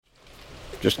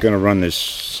Just going to run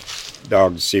this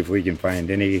dog to see if we can find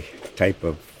any type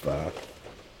of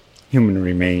human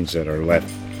remains that are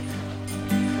left.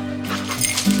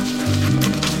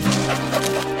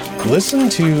 Listen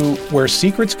to Where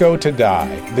Secrets Go to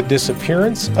Die, The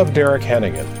Disappearance of Derek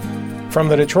Hennigan. From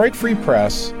the Detroit Free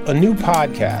Press, a new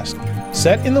podcast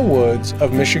set in the woods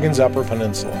of Michigan's Upper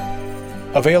Peninsula.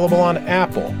 Available on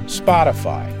Apple,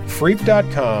 Spotify,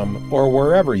 Freep.com, or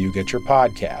wherever you get your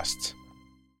podcasts.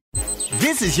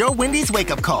 This is your Wendy's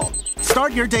wake-up call.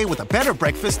 Start your day with a better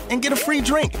breakfast and get a free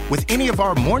drink with any of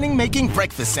our morning-making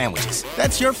breakfast sandwiches.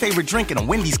 That's your favorite drink in a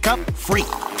Wendy's cup, free.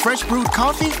 Fresh brewed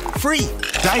coffee, free.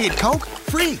 Diet Coke,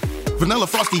 free. Vanilla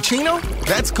Frosty Chino?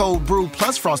 That's cold brew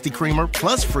plus Frosty Creamer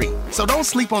plus free. So don't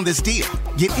sleep on this deal.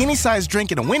 Get any size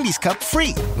drink in a Wendy's cup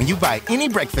free when you buy any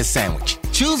breakfast sandwich.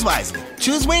 Choose wisely.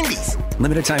 Choose Wendy's.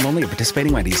 Limited time only at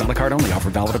participating Wendy's. A la carte only.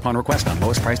 Offer valid upon request on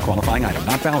lowest price qualifying item.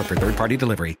 Not valid for third-party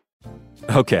delivery.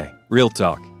 Okay, real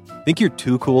talk. Think you're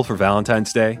too cool for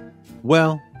Valentine's Day?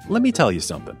 Well, let me tell you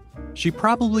something. She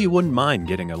probably wouldn't mind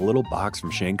getting a little box from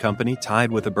Shane Company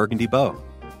tied with a burgundy bow.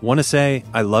 Want to say,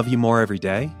 I love you more every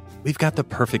day? We've got the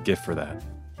perfect gift for that.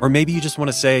 Or maybe you just want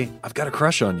to say, I've got a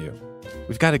crush on you.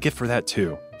 We've got a gift for that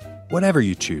too. Whatever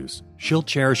you choose, she'll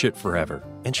cherish it forever,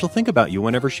 and she'll think about you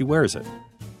whenever she wears it.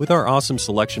 With our awesome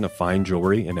selection of fine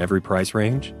jewelry in every price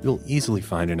range, you'll easily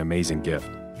find an amazing gift.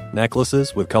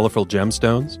 Necklaces with colorful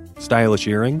gemstones, stylish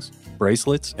earrings,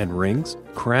 bracelets, and rings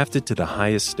crafted to the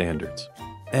highest standards.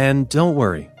 And don't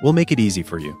worry, we'll make it easy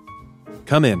for you.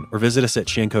 Come in or visit us at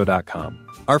Shinko.com.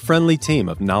 Our friendly team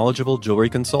of knowledgeable jewelry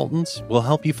consultants will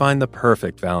help you find the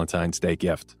perfect Valentine's Day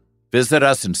gift. Visit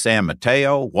us in San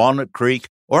Mateo, Walnut Creek,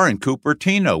 or in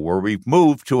Cupertino, where we've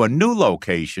moved to a new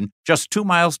location just 2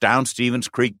 miles down Stevens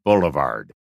Creek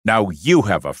Boulevard. Now you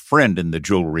have a friend in the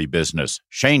jewelry business.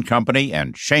 Shane Company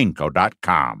and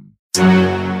Shaneco.com.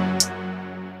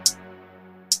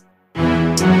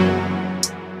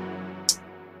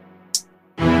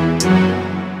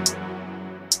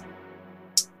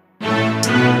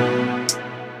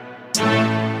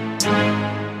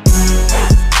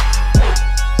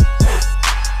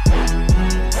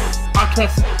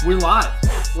 We're live.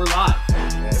 Hey,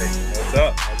 what's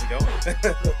up? How's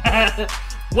it going?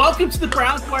 Welcome to the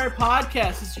Browns Wire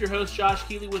Podcast. This is your host, Josh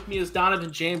Keeley. With me is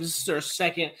Donovan James. This is our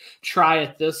second try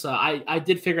at this. I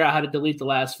did figure out how to delete the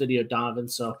last video, Donovan,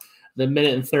 so the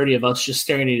minute and 30 of us just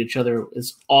staring at each other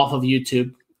is off of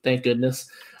YouTube. Thank goodness.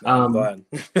 I'm glad.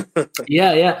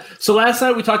 Yeah. So last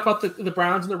night we talked about the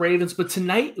Browns and the Ravens, but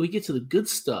tonight we get to the good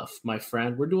stuff, my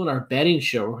friend. We're doing our betting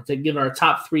show. We're giving our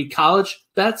top 3 college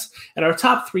bets and our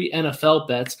top 3 NFL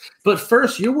bets. But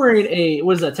first, you're wearing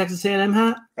what is that, Texas A&M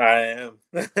hat? I am.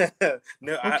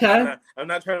 No, okay. I'm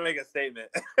not trying to make a statement.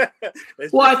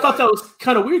 Well, I thought that was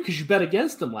kind of weird because you bet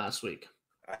against them last week.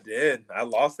 I did. I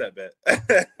lost that bet.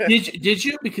 Did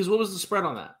you? Because what was the spread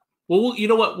on that? Well, you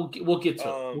know what? We'll get to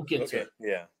it. We'll get to it.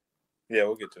 Yeah,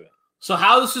 we'll get to it. So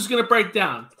how this is going to break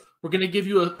down, we're going to give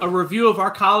you a review of our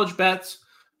college bets.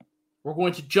 We're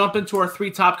going to jump into our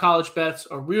 3 top college bets,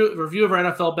 a review of our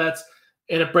NFL bets,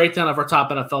 and a breakdown of our top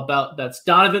NFL bets.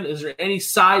 Donovan, is there any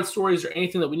side stories or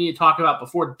anything that we need to talk about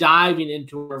before diving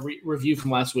into a review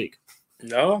from last week?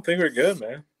 No, I think we're good,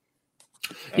 man.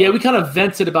 Yeah, we kind of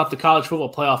vented about the college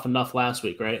football playoff enough last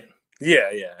week, right?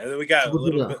 Yeah, and then we got a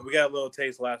little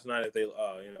taste last night if they,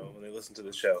 when they listened to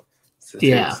the show.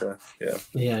 Yeah.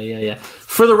 Yeah.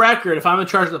 For the record, if I'm in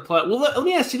charge of the play, well, let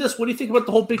me ask you this: what do you think about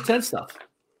the whole Big Ten stuff?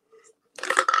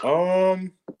 I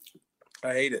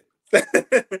hate it,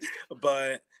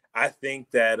 but I think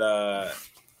that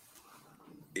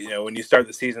when you start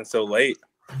the season so late,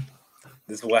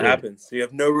 this is what happens. You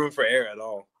have no room for error at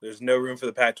all. There's no room for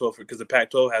the Pac-12 because the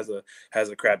Pac-12 has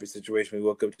a crappy situation we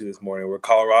woke up to this morning where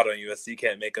Colorado and USC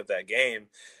can't make up that game.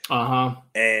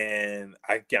 And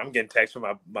I'm getting texts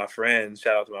from my friends.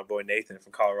 Shout out to my boy Nathan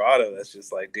from Colorado. That's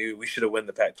just like, dude, we should have won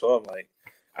the Pac-12. Like,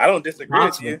 I don't disagree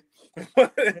with you,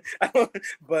 but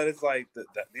it's like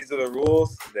these are the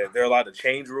rules. They're allowed to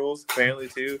change rules apparently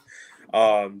too.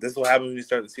 This will happen when you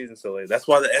start the season so late. That's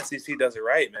why the SEC does it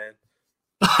right, man.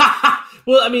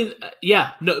 Well, I mean,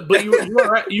 yeah, no, but you are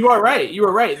right. You are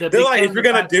right. They're like, if you're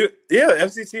gonna do,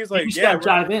 FCC is like, you just gotta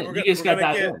dive in.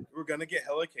 We're gonna get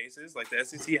hella cases, like the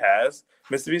SEC has.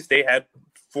 Mississippi State had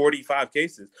 45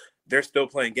 cases. They're still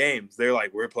playing games. They're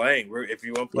like, we're playing. If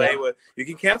you want to play, you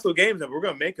can cancel games, and we're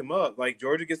gonna make them up. Like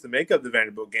Georgia gets to make up the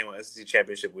Vanderbilt game on SEC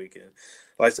championship weekend,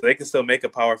 like so they can still make a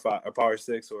Power 5 or Power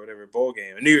 6 or whatever bowl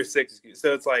game, a New Year's 6.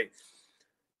 So it's like.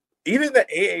 Even the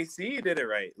AAC did it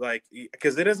right, like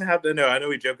because it doesn't have to. No, I know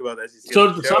we joke about the SEC. So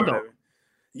did the Sun Belt.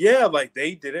 Yeah, like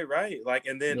they did it right. Like,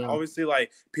 and then obviously,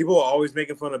 like people are always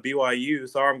making fun of BYU.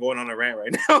 Sorry, I'm going on a rant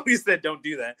right now. We said don't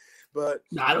do that, but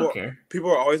I don't care.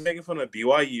 People are always making fun of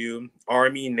BYU,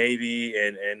 Army, Navy,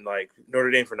 and like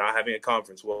Notre Dame for not having a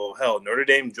conference. Well, hell, Notre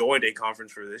Dame joined a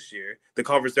conference for this year. The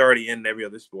conference they're already in every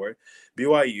other sport.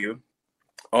 BYU,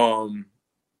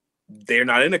 they're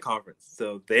not in a conference,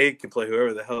 so they can play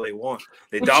whoever the hell they want.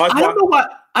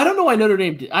 I don't know why Notre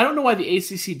Dame did. I don't know why the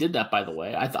ACC did that. By the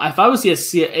way, if I was the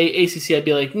ACC, I'd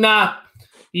be like, nah,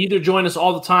 you either join us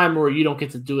all the time or you don't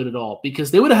get to do it at all,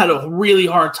 because they would have had a really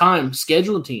hard time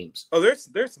scheduling teams. Oh,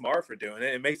 they're smart for doing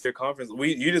it. It makes their conference.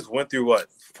 You just went through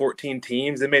 14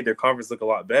 teams. It made their conference look a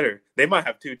lot better. They might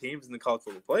have 2 teams in the college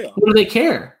football playoff. What do they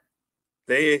care?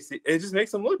 It just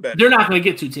makes them look better. They're not going to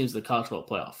get 2 teams in the college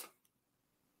football playoff.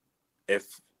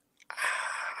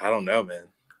 I don't know, man.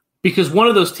 Because one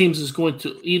of those teams is going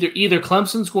to either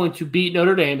Clemson's going to beat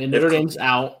Notre Dame and Notre Dame's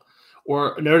out,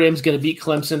 or Notre Dame's going to beat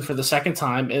Clemson for the second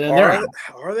time and then they're out.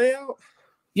 Are they out?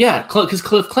 Yeah, because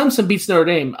if Clemson beats Notre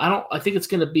Dame, I think it's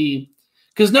going to be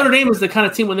because Notre Dame is the kind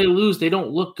of team when they lose, they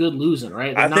don't look good losing,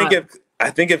 right? I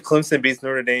think if Clemson beats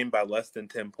Notre Dame by less than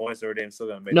 10 points, Notre Dame's still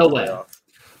going to make the playoff.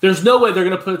 There's no way they're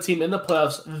going to put a team in the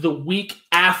playoffs the week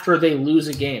after they lose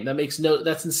a game.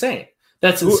 That's insane.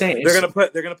 That's insane. They're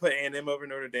gonna put A&M over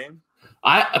Notre Dame.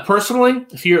 I personally,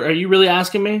 are you really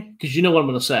asking me? Because you know what I'm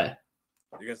gonna say.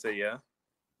 You're gonna say yeah.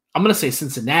 I'm gonna say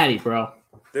Cincinnati, bro.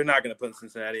 They're not gonna put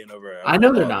Cincinnati in over. I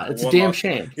know they're not. It's a damn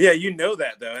shame. Yeah, you know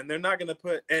that though, and they're not gonna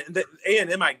put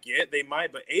A&M. I get they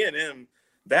might, but A&M,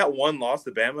 that one loss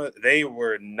to Bama, they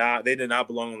did not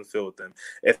belong on the field with them.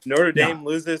 If Notre Dame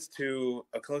loses to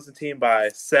a Clemson team by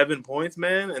 7 points,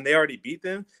 man, and they already beat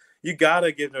them. You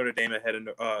gotta give Notre Dame ahead of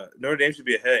Notre Dame should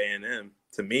be ahead of A&M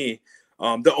to me.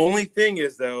 The only thing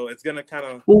is though, it's gonna kind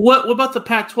of. Well, what about the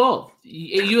Pac-12?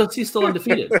 USC still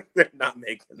undefeated. They're not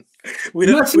making.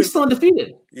 USC still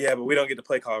undefeated. Yeah, but we don't get to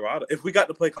play Colorado. If we got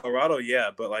to play Colorado,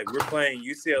 yeah, but like we're playing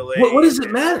UCLA. What does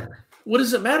it matter? What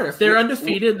does it matter if they're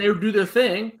undefeated and they do their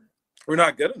thing? We're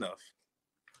not good enough.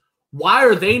 Why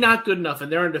are they not good enough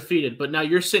and they're undefeated? But now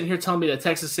you're sitting here telling me that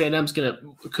Texas A&M's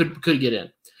could get in.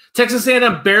 Texas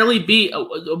A&M barely beat.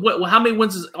 How many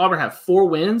wins does Auburn have? 4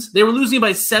 wins. They were losing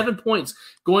by 7 points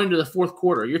going into the fourth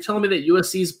quarter. You're telling me that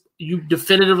USC's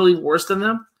definitively worse than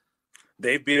them?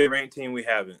 They beat a ranked team. We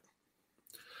haven't.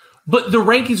 But the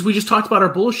rankings we just talked about are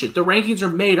bullshit. The rankings are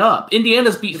made up.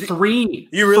 Indiana's beat 3.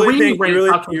 You really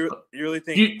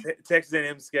think Texas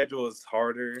A&M's schedule is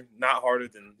harder? Not harder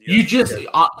than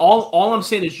all I'm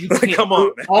saying is you can't. Come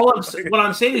on, man. What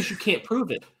I'm saying is you can't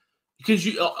prove it. Because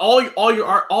all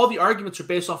the arguments are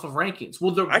based off of rankings.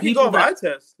 Well, I can go off eye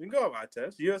test. You can go off eye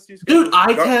test. USC's dude,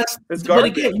 eye test. It's but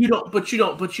again, you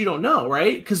don't know,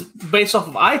 right? Because based off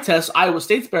of eye test, Iowa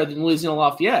State's better than Louisiana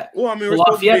Lafayette. Well, I mean,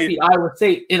 Lafayette beat Iowa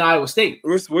State in Iowa State.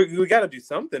 We got to do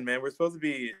something, man. We're supposed to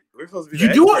be.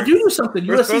 You do something.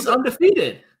 USC's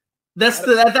undefeated. That's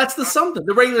the something.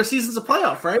 The regular season's a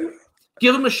playoff, right?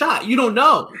 Give them a shot. You don't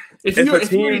know if you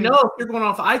already know if you're going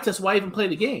off eye test. Why even play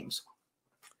the games?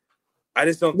 I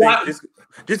just don't think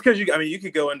just because you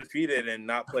could go undefeated and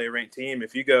not play a ranked team.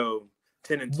 If you go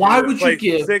 10-2, why would you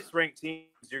give 6 ranked teams?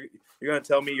 You're going to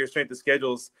tell me your strength of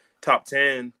schedule's top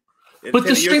 10. But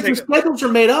the strength of schedules are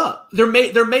made up. They're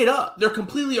made up. They're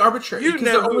completely arbitrary. You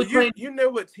know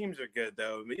what teams are good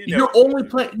though. You're only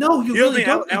playing. No, you really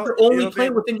don't. You're only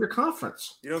playing within your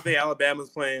conference. You don't think Alabama's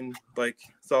playing like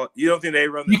so? You don't think they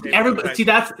run the table? Everybody see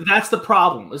that's the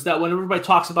problem is that when everybody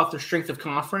talks about their strength of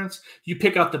conference, you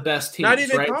pick out the best teams. Not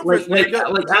even right? conference.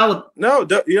 Alabama. No, you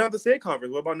don't have to say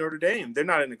conference. What about Notre Dame? They're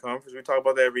not in the conference. We talk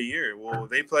about that every year. Well,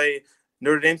 they play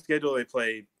Notre Dame's schedule.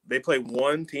 They play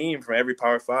one team from every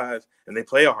Power 5, and they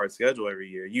play a hard schedule every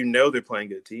year. You know they're playing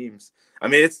good teams. I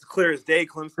mean, it's clear as day.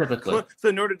 Clemson's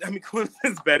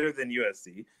better than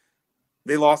USC.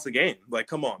 They lost the game. Like,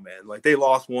 come on, man. Like, they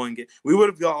lost one game. We would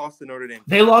have lost to Notre Dame.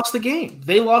 They lost the game.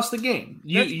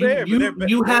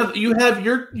 You have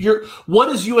your what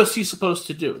is USC supposed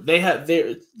to do? They have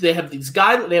these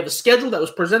guys. They have a schedule that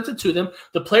was presented to them.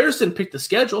 The players didn't pick the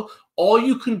schedule. All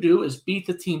you can do is beat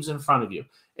the teams in front of you.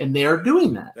 And they're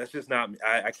doing that. That's just not.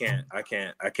 I can't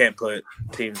put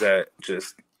teams that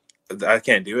just. I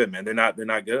can't do it, man. They're not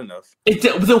good enough.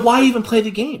 Then why even play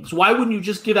the games? Why wouldn't you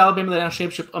just give Alabama the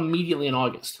national championship immediately in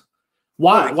August?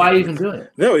 Why? No, why even do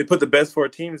it? No, we put the best 4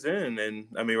 teams in, and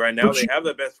I mean, right now they have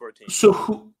the best 4 teams.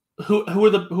 So who are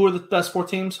the best 4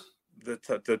 teams?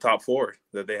 The top 4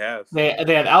 that they have. They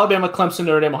have Alabama, Clemson,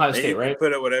 Notre Dame, Ohio State, right? You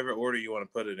put it whatever order you want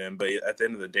to put it in, but at the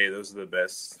end of the day, those are the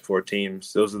best 4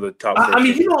 teams. Those are the top 4 I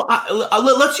mean, teams.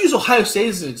 let's use Ohio State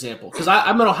as an example because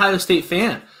I'm an Ohio State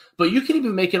fan. but you can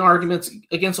even make an argument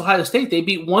against Ohio State. They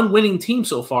beat one winning team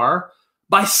so far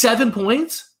by 7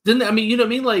 points. Didn't I mean? You know what I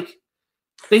mean? Like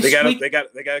they got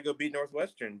to go beat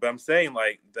Northwestern. But I'm saying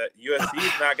like that USC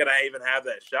is not going to even have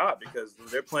that shot because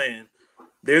they're playing.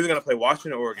 They're either going to play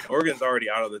Washington or Oregon. Oregon's already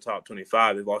out of the top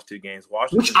 25. They've lost 2 games.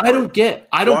 Washington, which I don't get.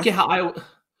 I don't get how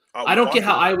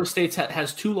Iowa State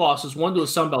has 2 losses, one to a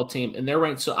Sun Belt team, and they're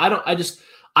ranked. So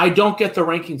I don't get the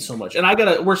ranking so much.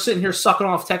 And we're sitting here sucking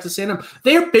off Texas A&M.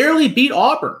 They barely beat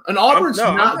Auburn, and Auburn's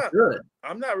not good.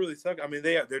 I'm not really sucking. I mean,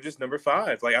 they're just number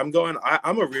 5. Like I'm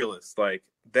a realist. Like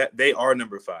that, they are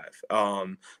number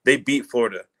 5. They beat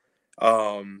Florida.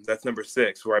 That's number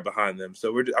 6, right behind them.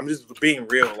 So I'm just being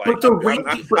real. Like, but the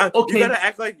ranking, okay. You gotta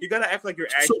act like you're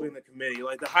actually in the committee.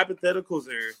 Like the hypotheticals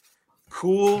are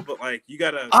cool, but like you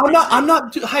gotta. I'm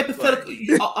not hypothetical.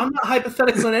 I'm not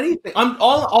hypothetical on anything.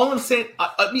 All I'm saying.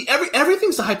 I mean,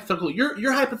 everything's a hypothetical.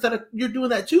 You're hypothetical. You're doing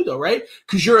that too, though, right?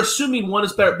 Because you're assuming one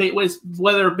is better,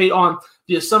 whether based on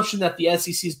the assumption that the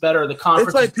SEC is better, or the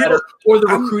conference is better, or the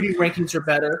recruiting rankings are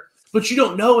better. But you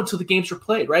don't know until the games are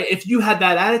played, right? If you had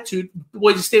that attitude,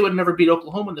 Boise State would never beat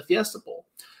Oklahoma in the Fiesta Bowl,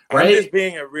 right? I'm just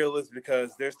being a realist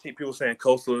because there's people saying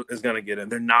Coastal is going to get in.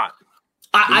 They're not.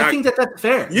 I think that's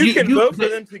fair. You can vote for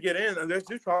them to get in, and there's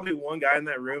probably one guy in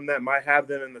that room that might have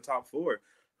them in the top 4.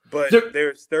 But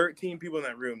there's 13 people in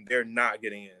that room. They're not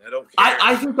getting in. I don't care.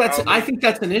 I think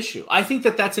that's an issue. I think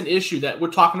that's an issue that we're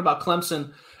talking about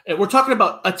Clemson. And we're talking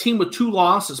about a team with 2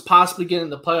 losses possibly getting in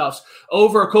the playoffs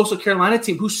over a Coastal Carolina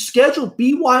team who scheduled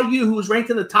BYU, who was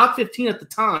ranked in the top 15 at the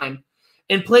time,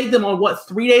 and played them on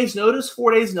 3 days notice,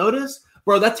 4 days notice?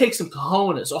 Bro, that takes some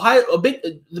cojones.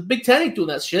 The Big Ten ain't doing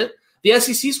that shit. The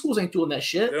SEC schools ain't doing that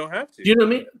shit. They don't have to. You know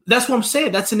what I mean? That's what I'm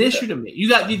saying. That's an issue to me. You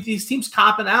got these teams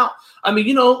copping out. I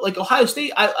mean, like Ohio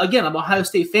State. I'm an Ohio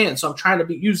State fan, so I'm trying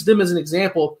to use them as an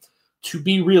example to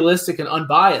be realistic and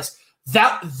unbiased.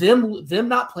 That them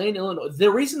not playing Illinois.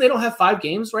 The reason they don't have 5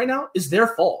 games right now is their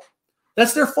fault.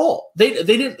 That's their fault. They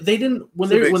didn't when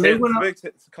they went up. The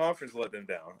Big Conference let them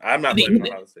down. I'm not blaming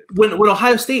Ohio State. When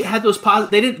Ohio State had those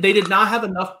positive, they did not have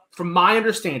enough, from my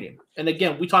understanding. And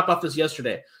again, we talked about this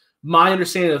yesterday. My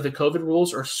understanding of the COVID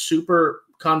rules are super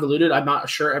convoluted. I'm not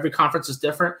sure. Every conference is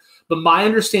different. But my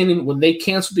understanding, when they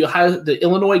canceled the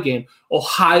Illinois game,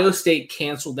 Ohio State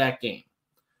canceled that game.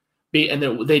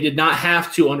 And they did not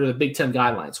have to under the Big Ten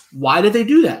guidelines. Why did they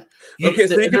do that?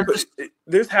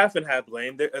 There's half and half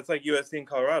blame. It's like USC and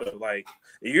Colorado. Like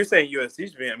you're saying USC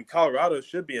should be. I mean, Colorado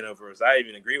should be in over us. I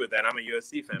even agree with that. I'm a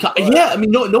USC fan. I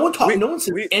mean, no one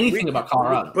said anything about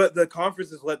Colorado. But the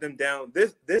conferences let them down.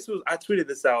 This was. I tweeted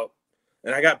this out,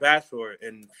 and I got bashed for it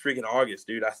in freaking August,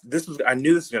 dude. I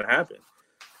knew this was gonna happen.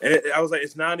 And I was like,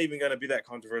 it's not even going to be that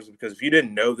controversial because if you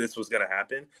didn't know this was going to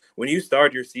happen, when you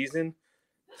start your season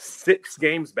 6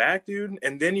 games back, dude,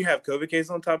 and then you have COVID case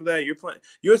on top of that, you're playing.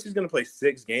 USC's going to play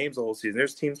 6 games the whole season.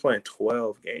 There's teams playing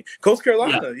 12 games. Coastal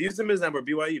Carolina, use them as number.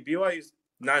 BYU's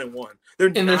 9-1.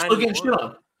 They're still getting shit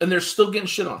on. And they're still getting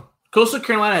shit on. Coastal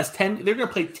Carolina has 10. They're going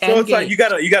to play 10 So it's games. like you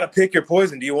got to pick your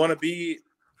poison. Do you want to be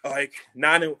like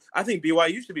 9? I think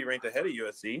BYU should be ranked ahead of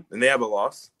USC, and they have a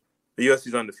loss. The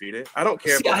USC's undefeated. I don't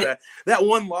care about that. That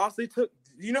one loss they took.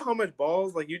 You know how much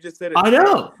balls, like you just said. I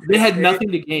know they had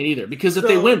nothing to gain either because if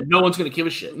they win, no one's going to give a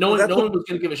shit. No one was going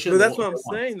to give a shit. But that's what I'm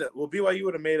saying. That BYU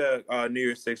would have made a New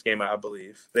Year's Six game, I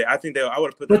believe. I would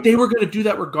have put. But they were going to do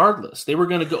that regardless. They were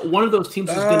going to go. One of those teams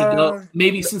was going to go.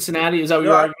 Maybe Cincinnati. Is that what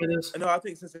your argument is? No, I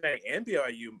think Cincinnati and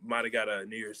BYU might have got a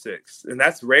New Year's Six, and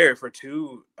that's rare for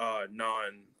 2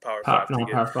 non-Power 5.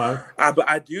 Non-Power 5. But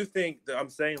I do think that I'm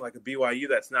saying like a BYU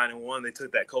that's 9-1. They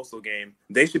took that Coastal game.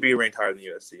 They should be ranked higher than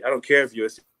USC. I don't care if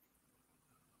USC.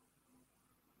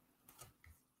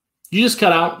 You just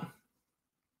cut out.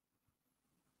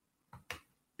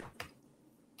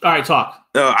 All right, talk.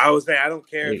 No, I was saying I don't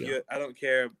care I don't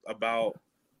care about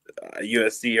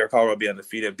USC or Colorado being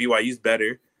undefeated. BYU's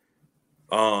better.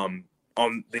 On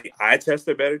the eye test,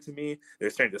 they're better to me. Their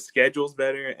strength of schedule's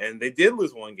better, and they did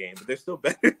lose 1 game, but they're still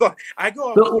better. I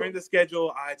go off the strength of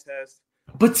schedule, eye test.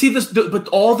 But see this, but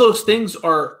all those things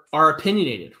are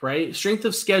opinionated, right? Strength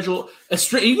of schedule,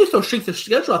 you can throw strength of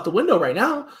schedule out the window right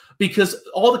now because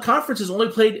all the conferences only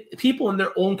played people in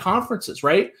their own conferences,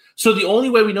 right? So the only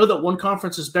way we know that one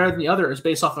conference is better than the other is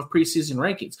based off of preseason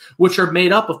rankings, which are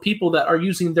made up of people that are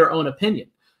using their own opinion,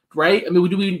 right? I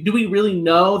mean, do we really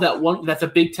know that the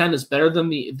Big Ten is better than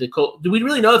do we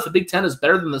really know that the Big Ten is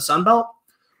better than the Sun Belt?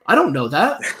 I don't know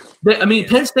that. I mean,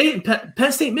 Penn State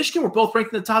and Michigan were both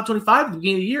ranked in the top 25 at the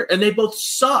beginning of the year, and they both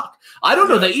suck. I don't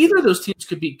know that either of those teams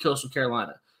could beat Coastal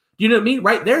Carolina. You know what I mean?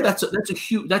 Right there, that's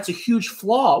a huge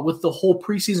flaw with the whole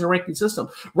preseason ranking system.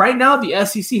 Right now, the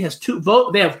SEC has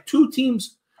they have two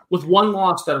teams with one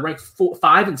loss that are ranked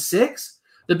 5 and 6.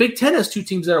 The Big Ten has two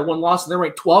teams that are one loss and they're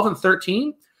ranked 12 and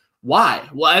 13. Why?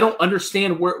 Well, I don't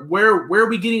understand where are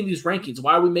we getting these rankings?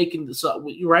 Why are we making this up?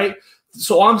 Right?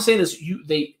 So all I'm saying is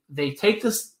they take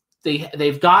this. They had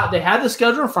the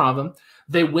schedule in front of them.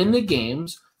 They win the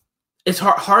games. It's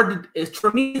hard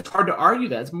for me. It's hard to argue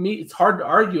that. It's hard to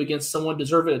argue against someone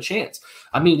deserving a chance.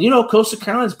 I mean, Coastal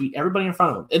Carolina's beat everybody in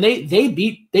front of them, and they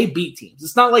beat teams.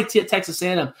 It's not like Texas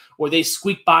A&M where they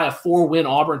squeak by a 4-win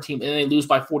Auburn team and they lose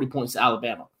by 40 points to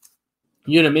Alabama.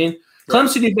 You know what I mean? Right.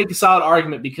 Clemson did make a solid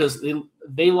argument because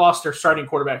they lost their starting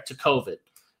quarterback to COVID,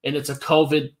 and it's a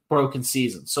COVID broken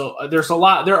season. So there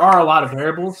are a lot of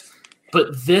variables.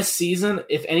 But this season,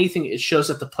 if anything, it shows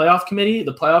that the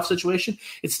playoff situation,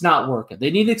 it's not working.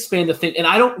 They need to expand the thing. And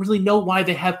I don't really know why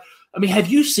they have. I mean, have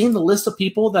you seen the list of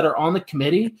people that are on the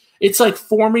committee? It's like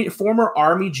former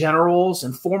Army generals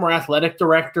and former athletic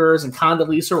directors and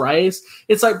Condoleezza Rice.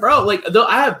 It's like, bro,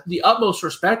 I have the utmost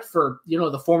respect for,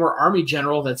 the former Army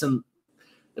general that's in.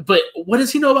 But what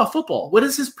does he know about football? What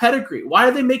is his pedigree? Why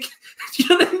are they making? You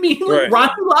know what I mean? Like right.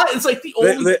 Ronnie Lott is like the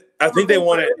only. I think they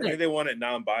wanted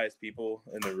non-biased people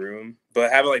in the room, but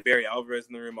having like Barry Alvarez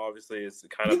in the room obviously is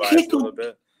kind of biased a little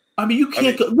bit. I mean, you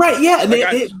can't go right. Yeah,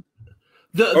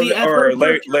 or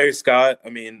Larry Scott. I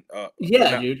mean,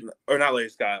 dude, or not Larry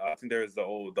Scott. I think there was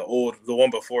the one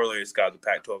before Larry Scott, the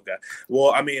Pac-12 guy.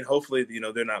 Well, I mean, hopefully,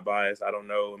 they're not biased. I don't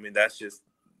know. I mean, that's just.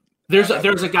 There's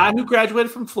a guy who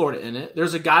graduated from Florida in it.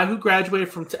 There's a guy who graduated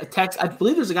from Texas. I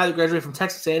believe there's a guy who graduated from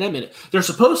Texas A&M in it. They're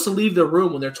supposed to leave the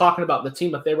room when they're talking about the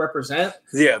team that they represent.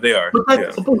 Yeah, they are.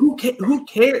 But who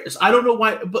cares? I don't know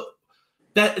why, but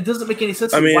it doesn't make any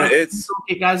sense. I mean, it's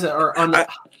okay, guys that are on.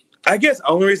 I guess the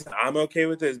only reason I'm okay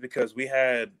with it is because we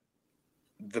had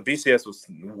the BCS was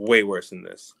way worse than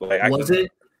this. Was it?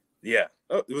 Yeah,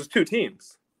 it was 2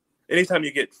 teams. Anytime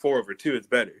you get 4 over 2, it's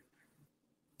better.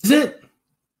 Is it?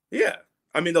 Yeah.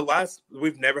 I mean,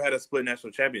 we've never had a split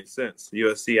national champion since.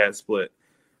 USC had split.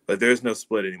 But there's no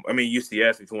split anymore. I mean,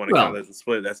 UCF, if you want to count it as a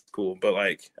split, that's cool. But,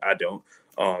 I don't.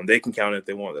 They can count it if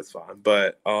they want. That's fine.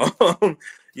 But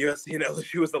USC and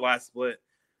LSU was the last split.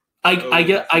 I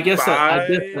guess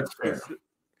that's fair.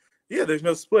 Yeah, there's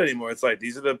no split anymore. It's like,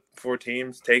 these are the 4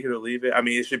 teams. Take it or leave it. I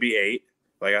mean, it should be 8,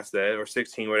 like I said, or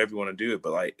 16, whatever you want to do it.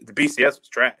 But, the BCS was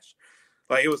trash.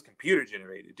 It was computer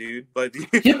generated, dude. But that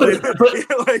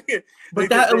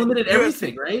eliminated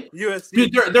everything, right?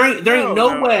 USC, dude, there ain't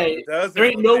no way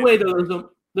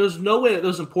there's no way that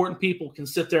those important people can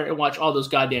sit there and watch all those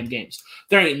goddamn games.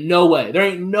 There ain't no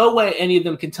way any of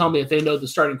them can tell me if they know the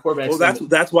starting quarterbacks. Well,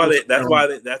 that's why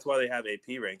they have AP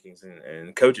rankings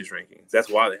and coaches rankings. That's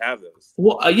why they have those.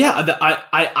 Well, I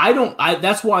don't.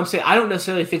 That's why I'm saying I don't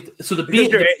necessarily think so.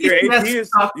 Your AP is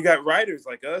you got writers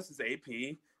like us is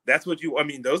AP. That's what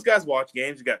those guys watch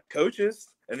games. You got coaches,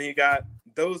 and then you got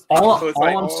those. I don't have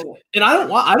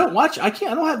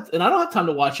time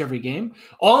to watch every game.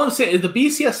 All I'm saying is the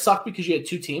BCS sucked because you had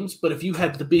 2 teams. But if you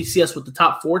had the BCS with the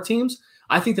top 4 teams,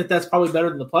 I think that's probably better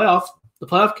than the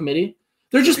playoff committee.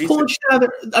 They're just pulling shit out of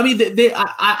their. I mean,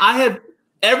 I had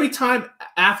every time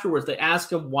afterwards they ask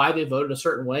them why they voted a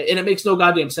certain way, and it makes no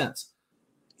goddamn sense.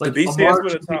 The BCS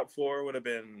with the top 4 would have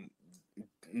been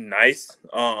nice.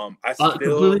 I still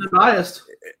completely biased.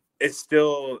 It's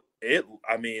still it.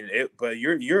 I mean, but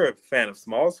you're a fan of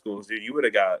small schools, dude. They would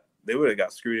have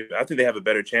got screwed. I think they have a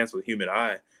better chance with human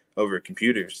eye over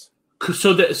computers.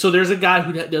 So there's a guy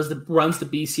who runs the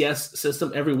BCS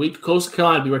system every week. Coastal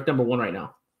Carolina would be ranked number 1 right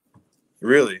now.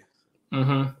 Really?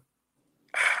 Mm-hmm.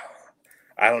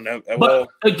 I don't know. But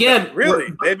again,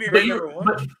 really, they'd be ranked number 1.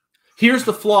 But here's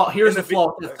the flaw. Here's the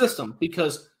flaw in the system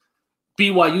because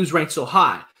BYU's ranked so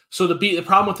high. So the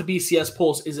problem with the BCS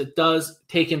polls is it does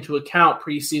take into account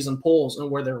preseason polls and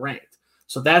where they're ranked.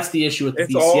 So that's the issue with the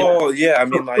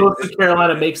BCS. Coastal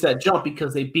Carolina makes that jump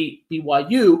because they beat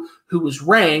BYU, who was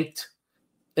ranked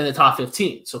in the top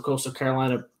 15. So Coastal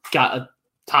Carolina got a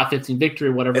top 15 victory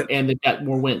or whatever, and they got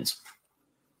more wins.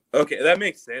 Okay, that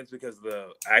makes sense because the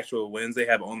actual wins they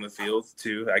have on the field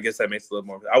too. I guess that makes a little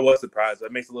more. I was surprised.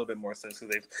 That makes a little bit more sense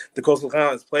because the Coastal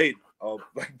Carolinas played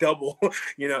double,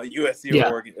 USC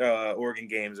or Oregon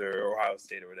games or Ohio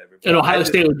State or whatever. And Ohio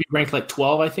State would be ranked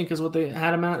 12, I think, is what they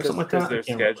had them at, or something like that. Their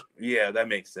schedule, that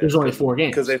makes sense. There's only 4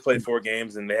 games because they played 4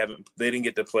 games and they didn't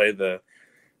get to play the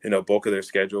bulk of their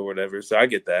schedule or whatever. So I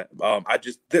get that.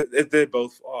 They're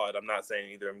both odd. I'm not saying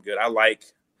either of them good. I like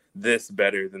this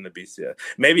better than the BCS.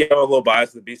 Maybe I'm a little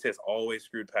biased. The BCS always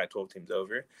screwed Pac-12 teams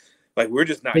over. Like we're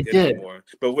just not good anymore.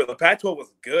 But when the Pac-12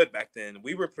 was good back then,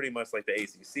 we were pretty much like the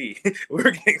ACC. We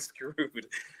were getting screwed.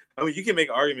 I mean, you can make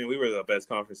an argument we were the best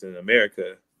conference in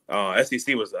America.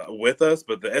 SEC was with us,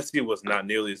 but the SEC was not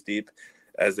nearly as deep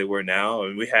as they were now.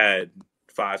 And we had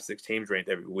 5-6 teams ranked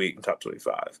every week in top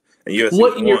 25. And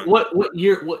USC What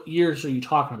years are you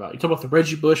talking about? You talking about the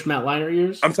Reggie Bush, Matt Leinart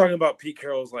years? I'm talking about Pete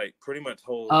Carroll's like pretty much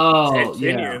whole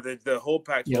tenure. The whole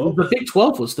Pac-12. Yeah, the Big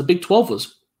 12 was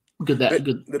good.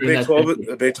 The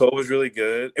Big 12 was really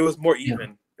good. It was more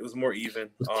even. Yeah. It was more even.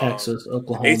 Texas,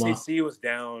 Oklahoma. ACC was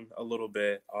down a little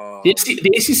bit. The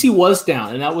ACC was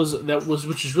down, and that was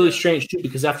which is really strange too,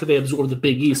 because after they absorbed the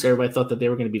Big East, everybody thought that they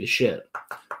were going to be the shit.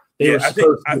 I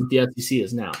think the SEC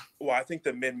is now. Well, I think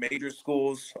the mid-major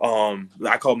schools,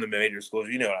 I call them the mid-major schools.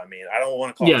 You know what I mean? I don't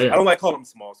want to call them. I don't like calling them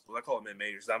small schools. I call them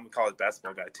mid-majors. I'm a college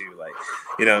basketball guy too. Like,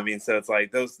 you know what I mean? So it's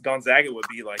like those Gonzaga would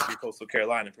be like your Coastal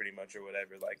Carolina, pretty much, or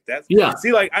whatever. Like that's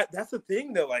See, like that's the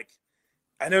thing though. Like,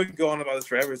 I know you can go on about this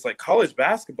forever. It's like college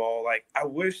basketball. Like, I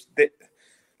wish that,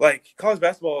 like, college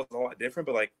basketball is a lot different,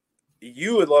 but like,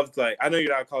 you would love to, like, I know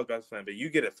you're not a college basketball fan, but you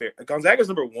get a fair. Gonzaga's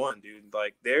number 1, dude.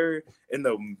 Like, they're in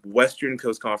the Western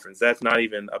Coast Conference. That's not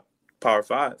even a Power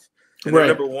 5. And they're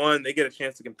number 1. They get a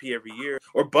chance to compete every year.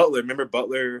 Or Butler. Remember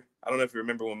Butler? I don't know if you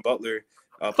remember when Butler.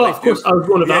 Of course. I was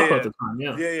going to Valpo at the time.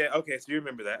 Yeah. Okay, so you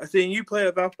remember that. I see you play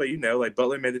at Valpo, you know, like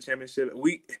Butler made the championship.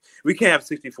 We can't have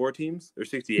 64 teams or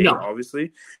 68,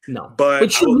 obviously. No,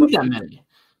 but you need that many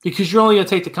because you're only going to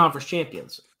take the conference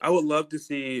champions. I would love to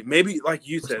see maybe, like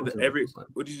you said,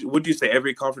 would you say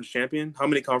every conference champion? How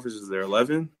many conferences is there?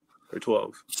 11 or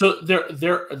 12? So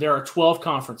there are 12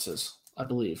 conferences, I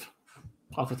believe.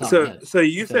 Off the top of my head. So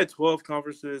you said 12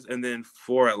 conferences and then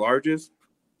 4 at larges.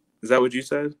 Is that what you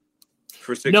said?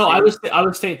 For 16? No, I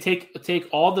was saying take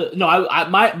all the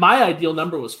my ideal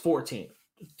number was 14,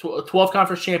 12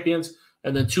 conference champions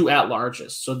and then 2 at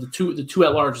larges. So the two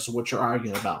at larges are what you're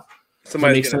arguing about.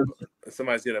 Somebody's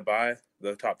gonna buy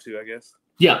the top 2, I guess.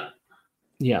 Yeah.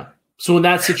 So in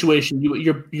that situation,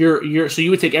 so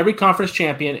you would take every conference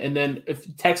champion, and then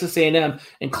if Texas A&M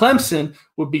and Clemson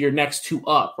would be your next 2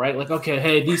 up, right? Like, okay,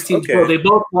 hey, these teams, bro, they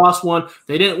both lost one.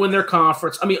 They didn't win their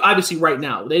conference. I mean, obviously, right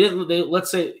now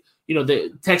let's say. You know,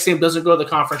 the Texas A&M doesn't go to the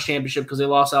conference championship because they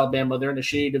lost Alabama. They're in a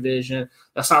shitty division.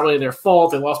 That's not really their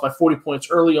fault. They lost by 40 points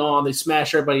early on. They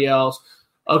smashed everybody else.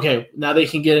 Okay, now they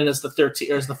can get in as the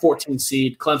 14th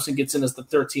seed. Clemson gets in as the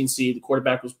 13th seed. The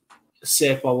quarterback was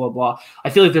sick, blah, blah, blah. I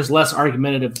feel like there's less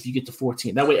argumentative if you get to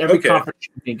 14. That way every conference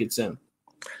champion gets in.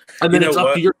 And then it's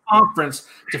up to your conference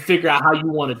to figure out how you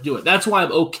want to do it. That's why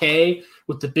I'm okay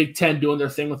with the Big Ten doing their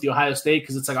thing with the Ohio State,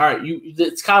 because it's like, all right,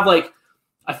 it's kind of like,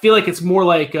 I feel like it's more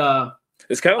like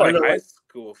it's kind of like high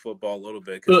school football a little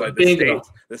bit, because like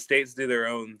the states do their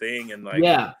own thing, and like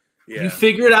you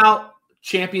figure it out.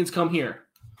 Champions come here.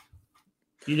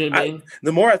 You know what I mean?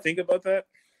 The more I think about that,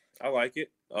 I like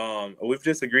it. We've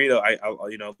disagreed, a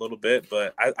little bit,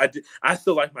 but I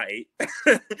still like my 8.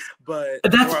 But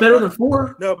that's better than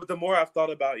 4. No, but the more I've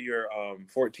thought about your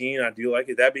 14, I do like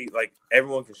it. That'd be like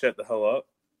everyone can shut the hell up.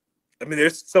 I mean,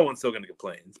 there's someone still going to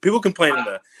complain. People complain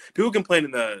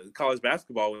in the college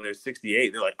basketball when there's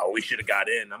 68. They're like, "Oh, we should have got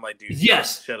in." I'm like, "Dude,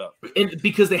 yes, shut up." And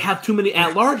because they have too many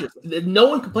at-larges. No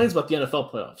one complains about the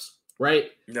NFL playoffs,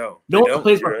 right? No one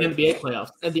complains about the NBA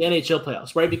playoffs and the NHL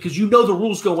playoffs, right? Because you know the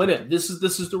rules going in. This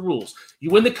is the rules.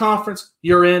 You win the conference,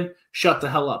 you're in. Shut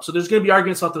the hell up. So there's going to be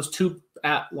arguments about those 2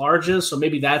 at-larges. So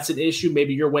maybe that's an issue.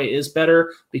 Maybe your way is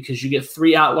better because you get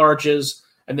 3 at-larges.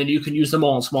 And then you can use them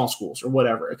all in small schools or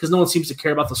whatever, because no one seems to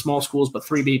care about the small schools, but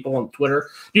 3 people on Twitter.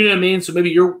 You know what I mean? So maybe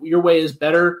your way is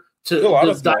better to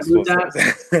dilute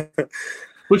that.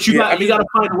 But you got to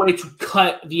find a way to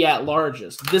cut the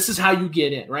at-larges. This is how you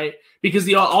get in, right? Because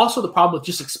the problem with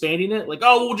just expanding it, like,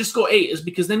 oh, we'll just go 8, is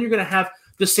because then you're going to have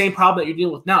the same problem that you're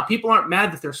dealing with now. People aren't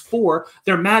mad that there's 4.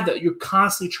 They're mad that you're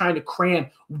constantly trying to cram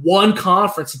one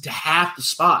conference into half the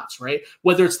spots, right?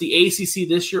 Whether it's the ACC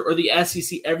this year or the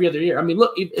SEC every other year. I mean,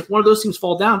 look, if one of those teams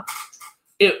fall down,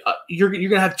 you're going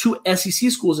to have 2 SEC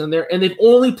schools in there, and they've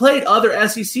only played other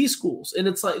SEC schools. And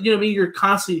it's like, you know what I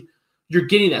mean? You're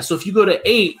getting that. So if you go to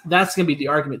 8, that's going to be the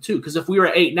argument too. Because if we were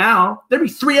at 8 now, there'd be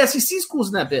 3 SEC schools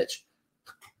in that bitch.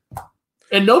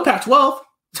 And no Pac-12.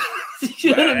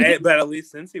 You know what I mean? But at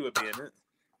least Cincy would be in it.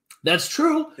 That's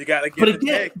true. You got to give and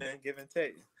take, man. Give and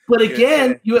take. But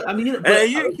again, you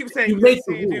keep saying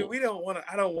USC, dude. We don't want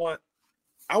to.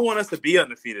 I want us to be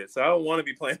undefeated, so I don't want to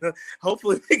be playing.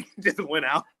 Hopefully, we can just win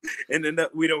out, and then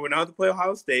we're not to play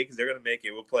Ohio State because they're going to make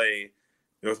it. We'll play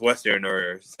Northwestern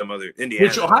or some other Indiana.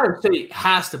 Which Ohio State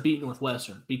has to beat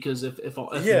Northwestern because if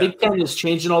the Big Ten is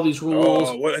changing all these rules,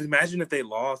 imagine if they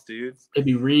lost, dude. It'd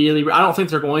be really. I don't think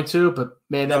they're going to, but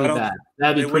man, that'd be bad.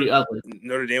 That'd be pretty ugly.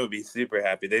 Notre Dame would be super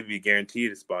happy. They'd be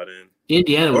guaranteed a spot in.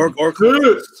 Indiana or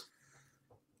close.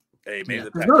 Hey, maybe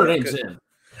the Notre Dame's in.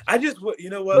 I just, you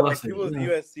know what? Like people with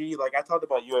USC, like I talked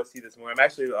about USC this morning. I'm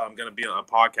actually going to be on a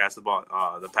podcast about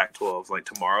the Pac-12 like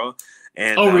tomorrow.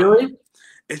 And really?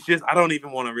 It's just I don't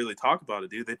even want to really talk about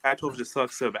it, dude. The Pac-12 just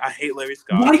sucks so bad. I hate Larry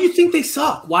Scott. Why do you think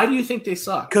they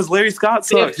suck? Because Larry Scott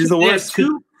sucks. He's the worst.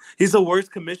 He's the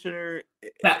worst commissioner.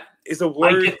 He's the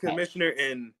worst commissioner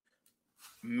in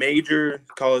major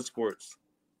college sports.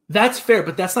 That's fair,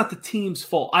 but that's not the team's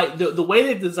fault. The way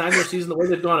they've designed their season, the way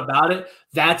they've gone about it,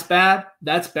 that's bad.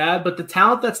 That's bad. But the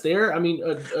talent that's there, I mean, you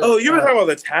were talking about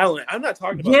the talent. I'm not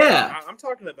talking about. Yeah, I'm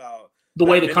talking about the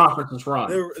way the conference is run.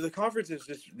 The conference is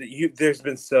just there's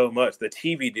been so much. The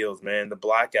TV deals, man, the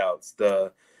blackouts,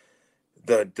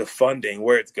 the funding,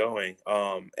 where it's going.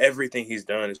 Everything he's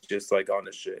done is just like on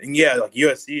the shit. And yeah, like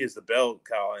USC is the bell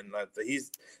cow, and like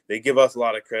they give us a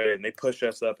lot of credit and they push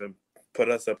us up and put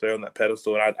us up there on that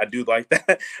pedestal, and I do like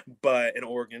that. But in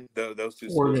Oregon, those two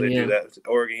schools, they do that.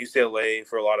 Oregon, UCLA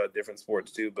for a lot of different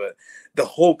sports too. But the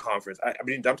whole conference, I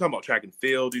mean, I'm talking about track and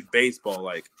field, dude, baseball,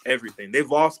 like everything. They've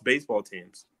lost baseball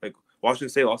teams. Like Washington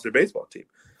State lost their baseball team.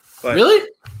 Like, really?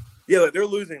 Yeah, like they're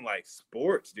losing like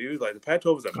sports, dude. Like the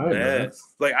Pac-12 is a mess.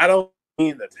 Like I don't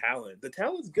mean the talent. The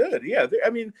talent's good. Yeah, I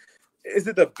mean, is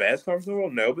it the best conference in the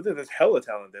world? No, but there's hella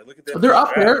talent there. Look at that. They're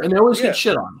up there, and they always get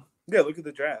shit on. Yeah, look at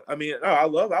the draft. I mean, I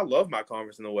love my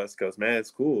conference in the West Coast, man.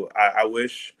 It's cool. I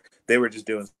wish they were just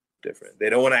doing different. They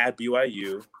don't want to add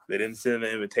BYU. They didn't send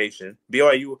an invitation.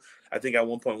 BYU, I think at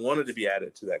one point wanted to be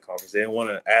added to that conference. They didn't want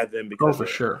to add them because for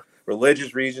sure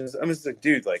religious reasons. I'm just like,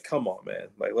 dude, like, come on, man.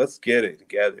 Like, let's get it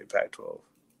together, Pac-12.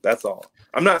 That's all.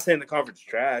 I'm not saying the conference is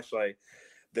trash. Like,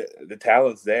 the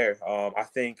talent's there. I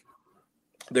think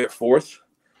they're fourth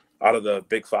out of the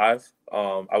Big Five.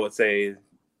 I would say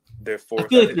they're fourth. I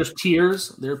feel like there's tiers.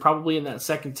 They're probably in that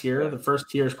second tier. The first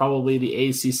tier is probably the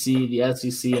ACC, the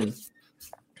SEC, and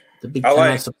the Big Ten,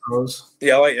 I suppose.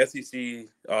 Yeah, I like SEC,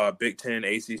 Big Ten,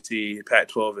 ACC,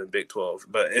 Pac-12, and Big 12.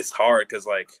 But it's hard because,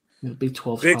 like, Big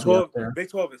 12 Big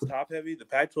 12 is top heavy. The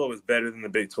Pac-12 is better than the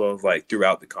Big 12, like,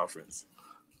 throughout the conference.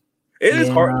 It is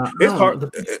hard.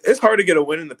 It's hard to get a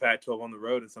win in the Pac-12 on the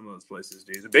road in some of those places,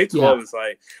 dude. The Big 12 is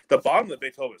like the bottom of the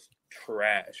Big 12 is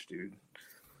trash, dude.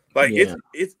 Like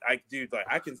it's like, dude, like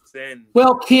I can stand.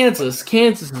 Well, Kansas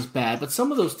is bad, but some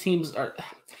of those teams are.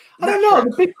 I don't know.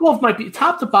 The Big 12 might be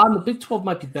top to bottom. The Big 12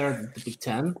 might be better than the Big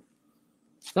 10.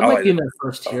 That might be in that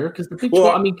first tier because the Big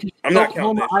 12. I mean,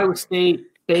 Oklahoma, Iowa State,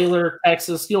 Baylor,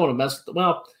 Texas. You don't want to mess with.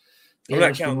 Well, I'm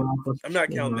not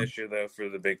counting this year though for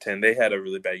the Big Ten. They had a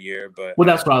really bad year, but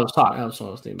that's what I was talking. That's what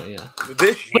I was thinking about. Yeah,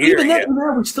 this year,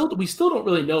 even we still don't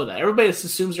really know that. Everybody just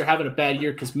assumes they're having a bad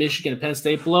year because Michigan and Penn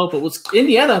State blow. But what's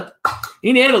Indiana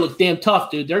look damn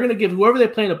tough, dude. They're gonna give whoever they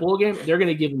play in a bowl game, they're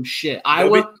gonna give them shit.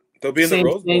 Iowa, they'll be in the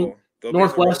Rose Bowl.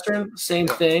 Northwestern, same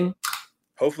thing.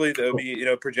 Hopefully they'll be,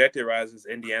 projected rises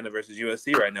Indiana versus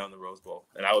USC right now in the Rose Bowl,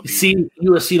 and I would be.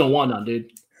 USC don't want none,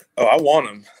 dude. Oh, I want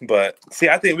them, but see,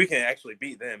 I think we can actually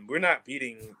beat them. We're not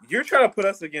beating. You're trying to put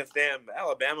us against damn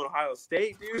Alabama, Ohio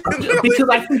State, dude. Because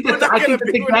I think that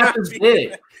the gap is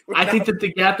big. I think that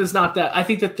the gap is not that. I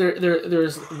think that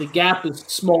there's the gap is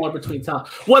smaller between time.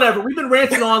 Whatever. We've been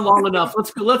ranting on long enough.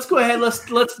 Let's go ahead.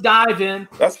 Let's dive in.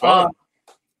 That's fine.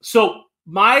 So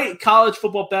my college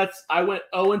football bets, I went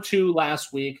 0-2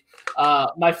 last week.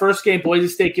 My first game, Boise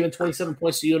State giving 27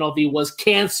 points to UNLV, was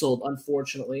canceled,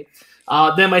 unfortunately.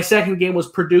 Then my second game was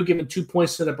Purdue giving 2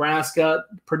 points to Nebraska.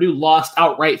 Purdue lost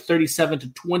outright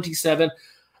 37-27.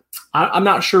 I'm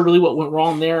not sure really what went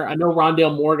wrong there. I know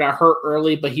Rondale Moore got hurt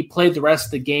early, but he played the rest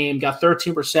of the game, got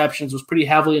 13 receptions, was pretty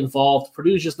heavily involved.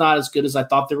 Purdue's just not as good as I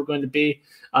thought they were going to be.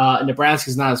 And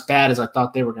Nebraska's not as bad as I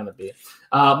thought they were going to be.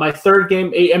 My third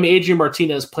game, Adrian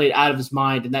Martinez played out of his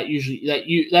mind, and that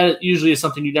usually is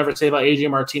something you never say about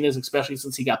Adrian Martinez, especially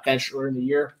since he got benched earlier in the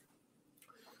year.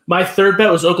 My third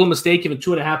bet was Oklahoma State giving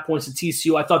 2.5 points to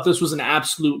TCU. I thought this was an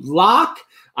absolute lock.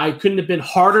 I couldn't have been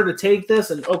harder to take this,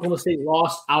 and Oklahoma State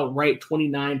lost outright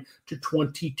 29-22.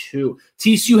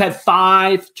 TCU had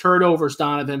 5 turnovers,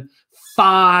 Donovan.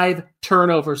 5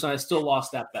 turnovers, and I still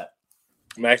lost that bet.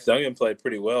 Max Duggan played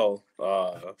pretty well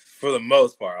for the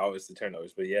most part. Obviously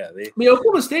turnovers, but yeah, I mean,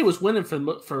 Oklahoma State was winning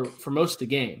for most of the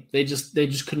game. They just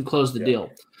couldn't close the deal.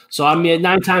 So I mean,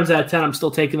 9 times out of 10, I'm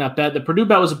still taking that bet. The Purdue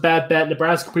bet was a bad bet.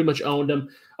 Nebraska pretty much owned them.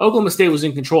 Oklahoma State was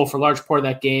in control for a large part of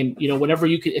that game. You know, whenever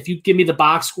if you give me the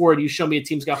box score and you show me a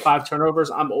team's got 5 turnovers,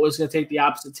 I'm always going to take the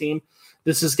opposite team.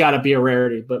 This has got to be a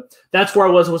rarity. But that's where I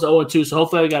was 0-2. So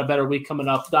hopefully I got a better week coming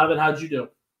up. Donovan, how'd you do?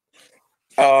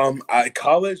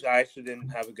 College, I actually didn't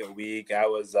have a good week. I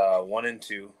was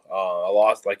 1-2. I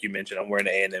lost, like you mentioned. I'm wearing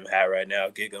an A&M hat right now,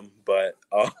 gig 'em. But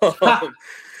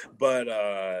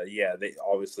yeah, they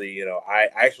obviously, you know, I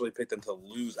actually picked them to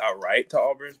lose outright to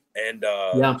Auburn, and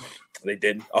they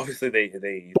didn't. Obviously,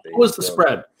 they what was the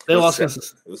spread? They lost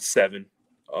against. It was 7.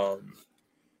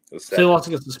 They lost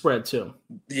against the spread too.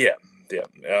 Yeah. They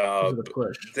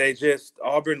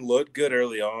Auburn looked good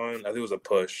early on. I think it was a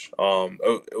push.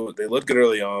 They looked good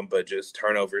early on, but just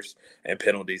turnovers and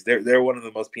penalties. They're one of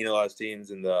the most penalized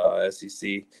teams in the SEC.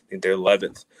 I think they're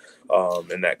 11th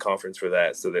in that conference for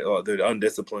that. So they're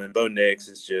undisciplined. Bo Nix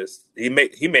is just he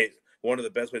made one of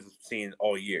the best plays I've seen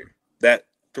all year. That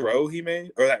throw he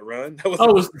made or that run that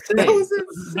was insane.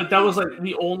 But that was like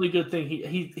the only good thing.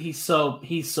 He's so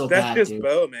that's bad. Just dude.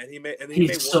 Bo, man.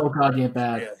 He's so goddamn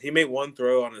bad. Yeah, he made one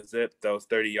throw on a zip that was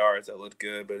 30 yards that looked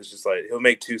good, but it's just like he'll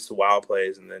make 2 wild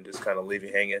plays and then just kind of leave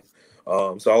you hanging.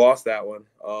 So I lost that one.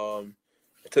 I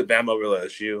took Bama over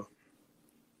LSU. You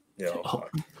know,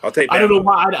 I'll take Bama.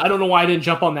 I don't know why I didn't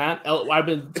jump on that. I've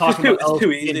been talking about LSU.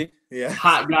 Too easy. Yeah.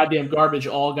 Hot goddamn garbage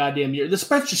all goddamn year. The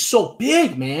spread's just so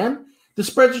big, man. The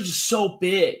spreads are just so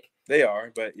big. They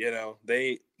are, but you know,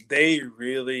 they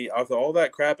really, after all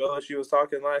that crap LSU was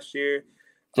talking last year,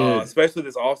 especially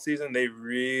this offseason,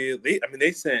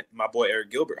 they sent my boy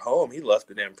Eric Gilbert home. He left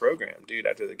the damn program, dude,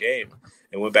 after the game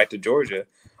and went back to Georgia.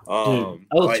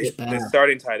 The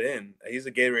starting tight end, he's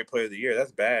a Gatorade Player of the Year.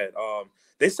 That's bad.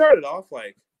 They started off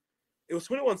like it was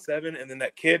 21-7, and then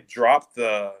that kid dropped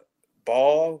the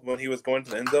ball when he was going to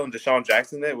the end zone. Deshaun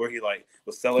Jackson did, where he like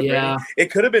was celebrating. Yeah.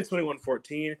 It could have been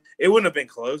 21-14. It wouldn't have been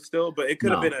close still, but it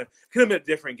could have been a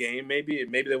different game. Maybe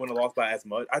they wouldn't have lost by as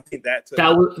much. I think that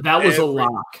was a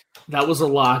lock. That was a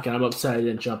lock, and I'm upset I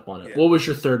didn't jump on it. Yeah. What was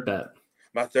your third bet?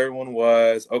 My third one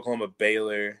was Oklahoma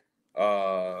Baylor.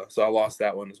 So I lost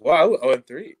that one as well. I went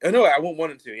 3. Oh, no, I went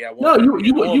 1 and 2. Yeah, you won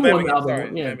the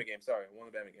Bama game. Sorry, I won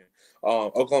the Bama game.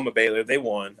 Oklahoma Baylor, they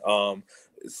won.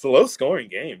 It's a low scoring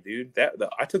game, dude.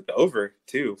 I took the over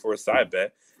too for a side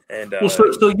bet, and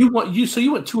so you went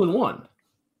 2-1.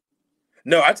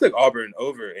 No, I took Auburn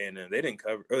over, and they didn't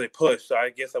cover or they pushed. So I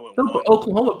guess I went. No, but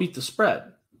Oklahoma beat the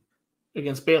spread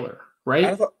against Baylor,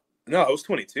 right? No, it was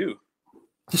 22.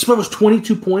 The spread was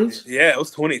 22 points. Yeah, it was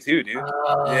 22, dude.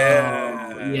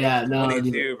 Yeah, no,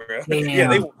 22, bro. Damn.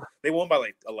 Yeah, they won by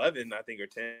like 11, I think, or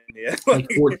 10. Yeah,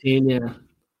 like 14. Yeah.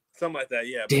 Something like that,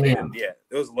 yeah. But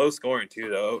it was low scoring too,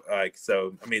 though. Like,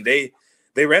 so I mean, they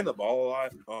ran the ball a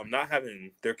lot. Not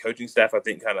having their coaching staff, I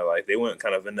think, kind of like they went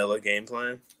kind of vanilla game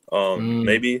plan,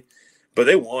 maybe. But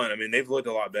they won. I mean, they've looked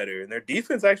a lot better, and their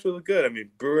defense actually looked good. I mean,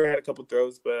 Brewer had a couple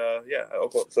throws, but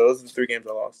so those are the 3 games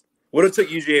I lost. Would have took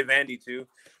UGA Vandy too,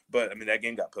 but I mean that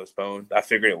game got postponed. I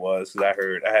figured it was because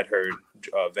I had heard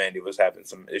Vandy was having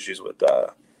some issues with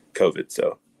COVID,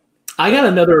 so. I got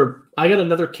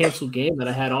another canceled game that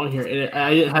I had on here, and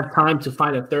I didn't have time to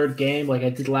find a third game like I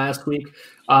did last week.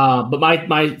 But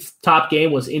my top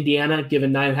game was Indiana,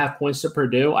 giving 9.5 points to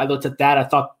Purdue. I looked at that. I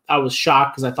thought I was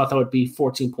shocked because I thought that would be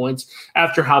 14 points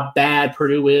after how bad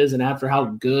Purdue is and after how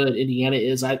good Indiana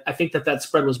is. I think that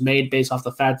spread was made based off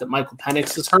the fact that Michael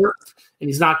Penix is hurt and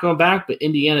he's not going back, but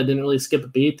Indiana didn't really skip a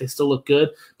beat. They still look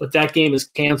good, but that game is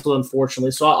canceled,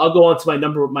 unfortunately. So I'll go on to my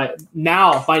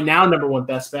now number one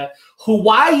best bet.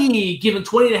 Hawaii giving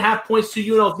 20.5 points to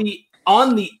UNLV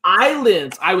on the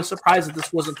islands. I was surprised that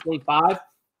this wasn't 25.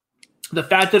 The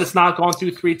fact that it's not gone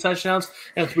through 3 touchdowns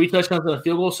and 3 touchdowns and a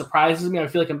field goal surprises me. I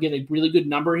feel like I'm getting a really good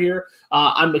number here.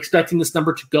 I'm expecting this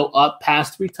number to go up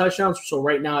past 3 touchdowns. So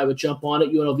right now I would jump on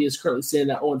it. UNLV is currently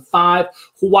sitting at 0-5.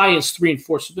 Hawaii is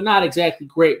 3-4. So they're not exactly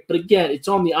great. But again, it's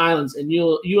on the islands, and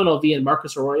UNLV and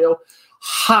Marcus Arroyo,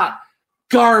 hot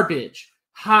garbage.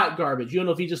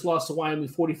 UNLV just lost to Wyoming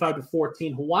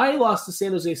 45-14. Hawaii lost to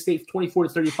San Jose State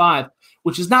 24-35,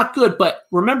 which is not good. But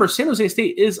remember, San Jose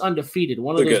State is undefeated.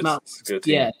 One of those mountains.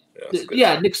 Yeah.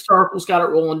 Nick Starkel's got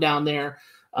it rolling down there.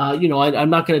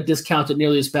 I'm not going to discount it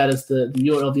nearly as bad as the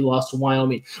UNLV loss to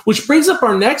Wyoming. Which brings up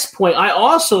our next point. I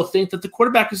also think that the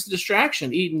quarterback is a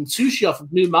distraction, eating sushi off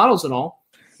of new models and all.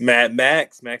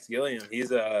 Max Gilliam, he's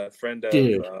a friend of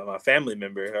my family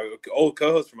member, old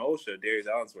co-host from Old Show, Darius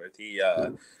Allensworth.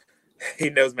 He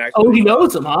knows Max. Oh, he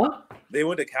knows him, huh? They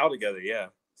went to Cal together, yeah.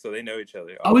 So they know each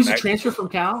other. Oh, he's Max, a transfer from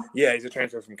Cal? Yeah, he's a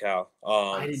transfer from Cal.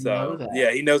 I didn't know that.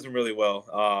 Yeah, he knows him really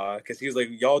well. Because he was like,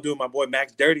 y'all doing my boy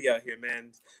Max dirty out here,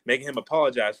 man. Making him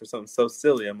apologize for something so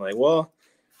silly. I'm like, well,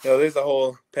 there's a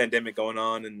whole pandemic going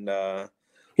on. And well,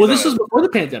 this was before the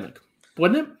pandemic,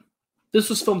 wasn't it? This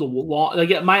was filmed a long. Like,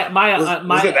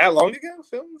 was it that long ago?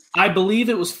 Filmed? I believe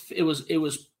it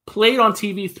was played on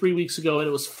TV 3 weeks ago, and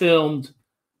it was filmed.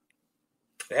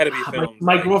 It had to be filmed.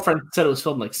 My girlfriend said it was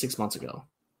filmed like 6 months ago.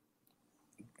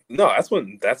 No, that's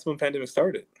when pandemic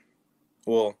started.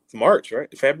 Well, it's March, right?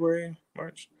 February,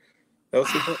 March. That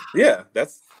was yeah.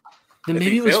 That's. Then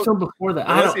maybe it was filmed before that.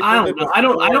 I don't know.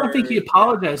 I don't think he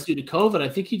apologized due to COVID. I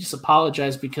think he just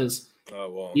apologized because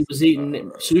he was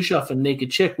eating sushi off a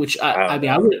naked chick. Which I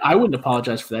wouldn't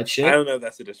apologize for that shit. I don't know if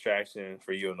that's a distraction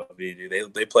for UNLV,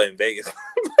 dude. They play in Vegas.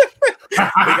 They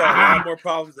got a lot more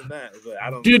problems than that. But I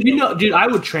don't. Dude, I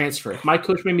would transfer. If my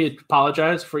coach made me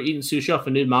apologize for eating sushi off a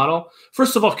nude model.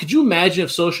 First of all, could you imagine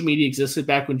if social media existed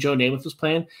back when Joe Namath was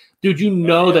playing? Dude,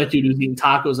 that dude was eating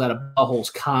tacos out of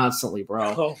buttholes constantly,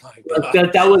 bro. Oh my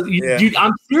god, that was dude.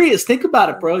 I'm serious. Think about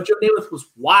it, bro. Joe Namath was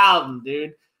wild,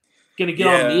 dude. Gonna get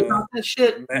on me about that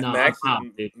shit?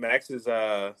 Max is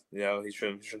he's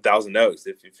from Thousand Oaks.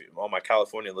 If all my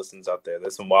California listeners out there,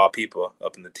 there's some wild people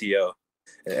up in the TO.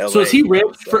 LA, so is he rich?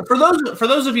 For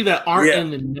those of you that aren't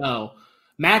in the know,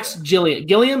 Max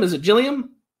Gilliam, is it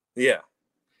Gilliam? Yeah.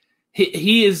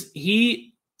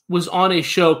 He was on a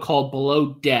show called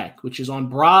Below Deck, which is on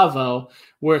Bravo,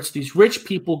 where it's these rich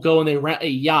people go and they rent a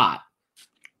yacht.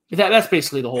 That's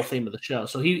basically the whole theme of the show.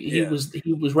 So he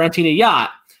was renting a yacht.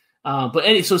 So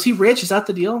is he rich? Is that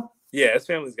the deal? Yeah, his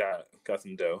family's got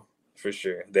some dough. For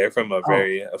sure. They're from a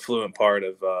very affluent part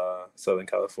of Southern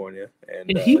California.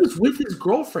 And he was with his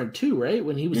girlfriend too, right?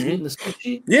 When he was eating the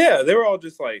sushi? Yeah, they were all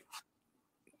just like...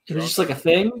 It was just like a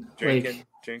thing?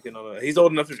 Drinking on he's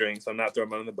old enough to drink, so I'm not throwing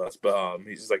him under the bus, but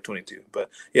he's just like 22. But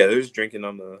yeah, they're just drinking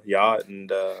on the yacht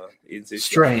and eating sushi.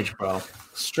 Strange, bro.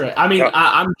 Strange. I mean,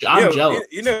 I'm jealous.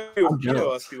 You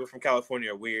know us people from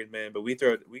California are weird, man, but we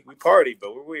party,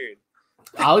 but we're weird.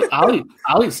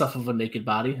 I'll eat stuff of a naked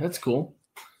body. That's cool.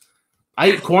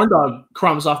 I eat corn dog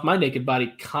crumbs off my naked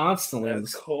body constantly.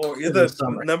 That's cool. You're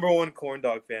the number one corn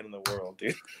dog fan in the world,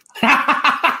 dude.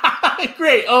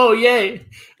 Great. Oh, yay.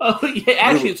 Oh, yeah.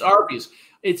 Actually, it's Arby's.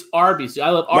 It's Arby's. I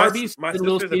love Arby's. My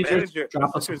sister's a manager.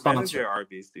 At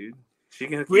Arby's, dude. She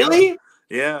can hook really? You up.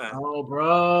 Yeah. Oh,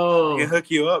 bro. She can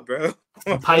hook you up, bro.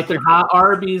 Piping hot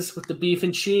Arby's with the beef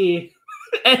and cheese.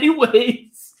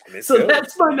 Anyways. So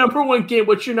that's my number one game.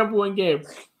 What's your number one game?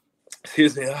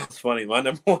 Excuse me, that's funny. My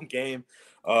number one game,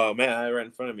 man, I had it right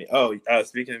in front of me. Oh,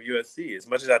 speaking of USC, as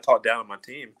much as I talked down on my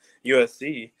team,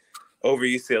 USC over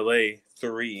UCLA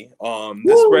 3.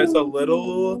 The spread's a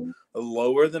little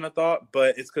lower than I thought,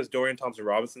 but it's because Dorian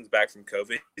Thompson-Robinson's back from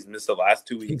COVID. He's missed the last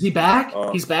 2 weeks. Is he back?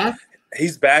 He's back?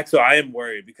 He's back, so I am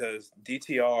worried because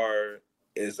DTR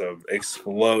is an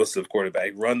explosive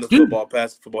quarterback. Run the football,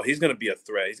 pass the football. He's going to be a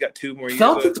threat. He's got 2 more years.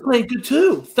 Felton's playing good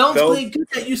too. Felton's playing good.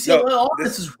 That UCLA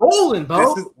offense is rolling,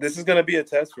 bro. This is going to be a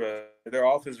test for their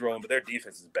offense rolling, but their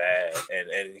defense is bad.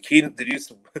 And Keaton,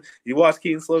 you watch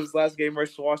Keaton Slovis' last game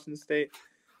versus Washington State?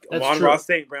 Amon-Ra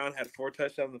St. Brown had 4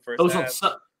 touchdowns in the first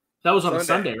half. That was on a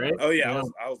Sunday, right? Oh, yeah.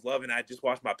 I was loving it. I just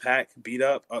watched my pack beat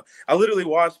up. I literally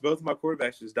watched both of my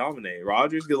quarterbacks just dominate.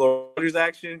 Rodgers, get a little Rodgers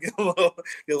action, get a little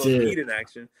Keaton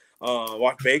action.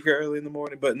 Watch Baker early in the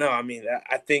morning. But, no, I mean,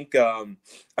 I think this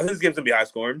game's going to be high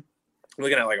scoring. I'm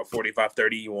looking at like a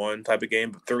 45-31 type of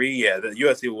game. But 3, the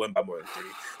USC will win by more than 3.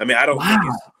 I mean, I don't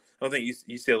think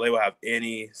UCLA will have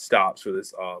any stops for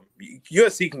this.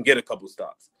 USC can get a couple of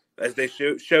stops. As they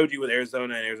showed you with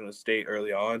Arizona and Arizona State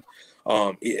early on.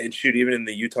 And even in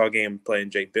the Utah game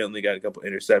playing Jake Bentley got a couple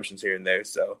interceptions here and there.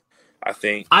 So I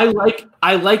think I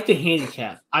like the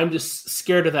handicap. I'm just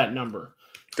scared of that number.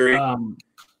 3.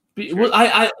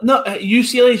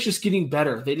 UCLA is just getting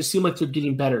better. They just seem like they're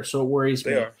getting better, so it worries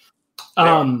me. They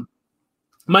are.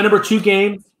 My number 2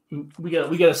 game. We got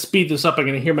to speed this up. I'm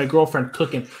going to hear my girlfriend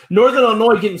cooking. Northern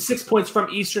Illinois getting 6 points from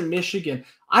Eastern Michigan.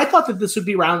 I thought that this would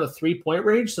be around the 3-point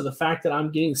range. So the fact that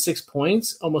I'm getting 6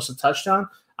 points, almost a touchdown,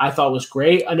 I thought was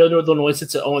great. I know Northern Illinois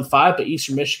sits at 0-5, but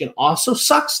Eastern Michigan also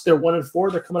sucks. They're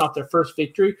 1-4. They're coming off their first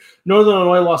victory. Northern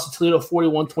Illinois lost to Toledo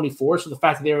 41-24. So the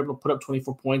fact that they were able to put up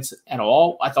 24 points at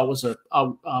all, I thought was a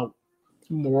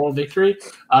moral victory.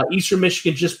 Eastern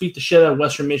Michigan just beat the shit out of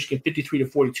Western Michigan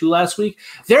 53-42 last week.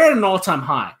 They're at an all-time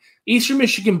high. Eastern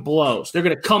Michigan blows. They're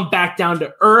going to come back down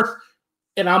to earth,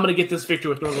 and I'm going to get this victory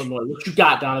with Northern Illinois. What you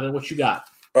got, Donovan? What you got?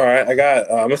 All right, I'm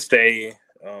going to stay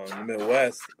the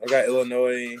Midwest. I got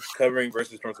Illinois covering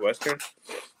versus Northwestern.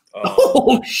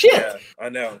 Oh shit! Yeah, I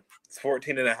know. It's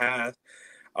 14.5.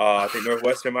 I think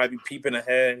Northwestern might be peeping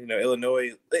ahead.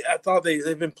 Illinois. I thought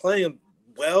they've been playing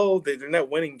well. They're not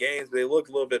winning games, but they look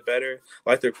a little bit better.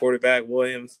 I like their quarterback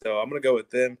Williams, so I'm gonna go with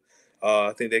them.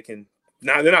 I think they can.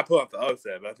 Now they're not pulling off the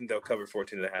upset, but I think they'll cover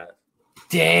 14.5.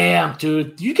 Damn,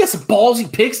 dude, you get some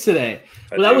ballsy picks today.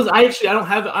 I don't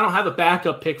have a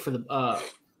backup pick for the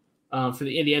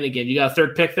Indiana game. You got a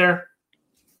third pick there?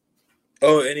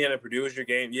 Oh, Indiana Purdue is your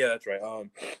game. Yeah, that's right.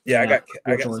 I got.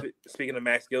 Speaking of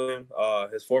Max Gilliam,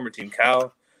 his former team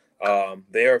Cal,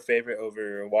 they are a favorite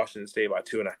over Washington State by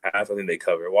 2.5. I think they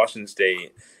cover. Washington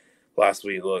State last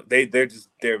week. Look, they're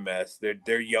a mess.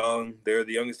 They're young. They're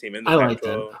the youngest team in the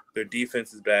Pac-12. Their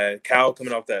defense is bad. Cal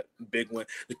coming off that big win.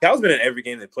 Cal's been in every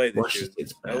game they played this year.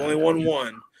 They only won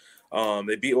one.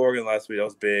 They beat Oregon last week. That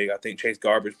was big. I think Chase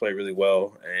Garbage played really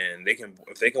well, and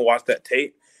if they can watch that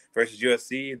tape versus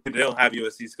USC, they don't have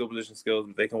USC skill position skills,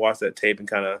 but they can watch that tape and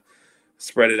kind of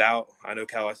spread it out. I know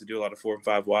Cal likes to do a lot of 4 and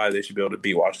 5 wide. They should be able to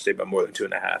beat Washington State by more than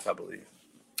 2.5, I believe.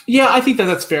 Yeah, I think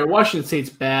that's fair. Washington State's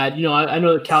bad. I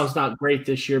know that Cal's not great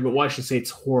this year, but Washington State's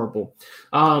horrible.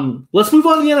 Let's move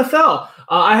on to the NFL.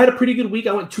 I had a pretty good week.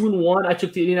 I went 2-1. I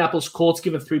took the Indianapolis Colts,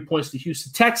 giving 3 points to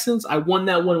Houston Texans. I won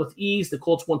that one with ease. The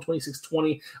Colts won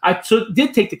 26-20. I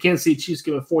did take the Kansas City Chiefs,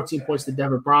 giving 14 points to the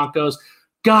Denver Broncos.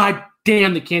 God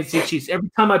damn the Kansas City Chiefs.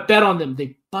 Every time I bet on them,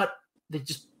 they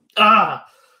just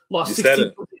lost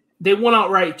 16. They won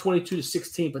outright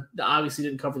 22-16, but obviously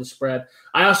didn't cover the spread.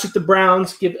 I also took the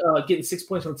Browns, getting 6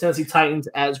 points from the Tennessee Titans,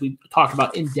 as we talked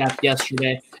about in depth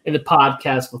yesterday in the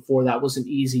podcast before. That was an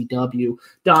easy W.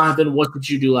 Donovan, what did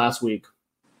you do last week?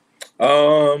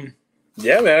 Yeah,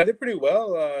 man, I did pretty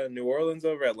well. New Orleans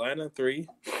over Atlanta, 3.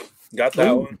 Got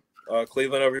that one.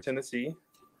 Cleveland over Tennessee,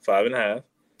 5.5.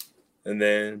 And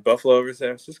then Buffalo over San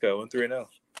Francisco, 1-3-0.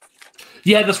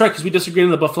 Yeah, that's right, because we disagreed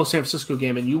on the Buffalo-San Francisco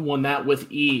game, and you won that with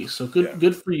ease. So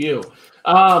good for you.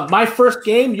 My first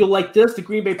game, you'll like this. The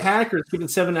Green Bay Packers giving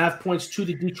 7.5 points to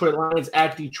the Detroit Lions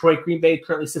at Detroit. Green Bay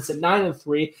currently sits at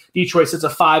 9-3. Detroit sits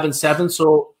at 5-7.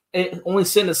 So only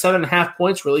sitting at 7.5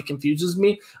 points really confuses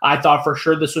me. I thought for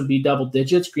sure this would be double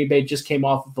digits. Green Bay just came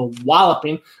off of the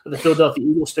walloping of the Philadelphia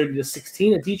Eagles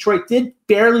 30-16, and Detroit did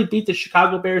barely beat the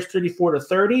Chicago Bears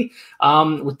 34-30.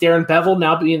 With Darren Bevel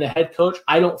now being the head coach,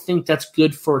 I don't think that's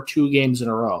good for 2 games in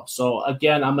a row. So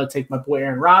again, I'm going to take my boy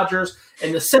Aaron Rodgers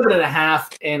and the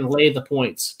 7.5 and lay the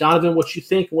points. Donovan, what you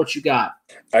think and what you got?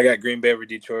 I got Green Bay over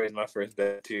Detroit in my first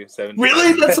bet too. 7.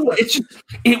 Really?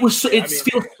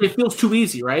 It feels too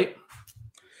easy, right?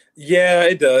 Yeah,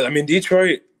 it does. I mean,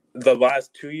 Detroit the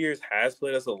last 2 years has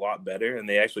played us a lot better, and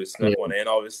they actually snuck one in,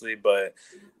 obviously. But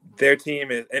their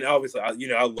team is, and obviously, I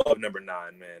love number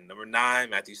 9, man. Number 9,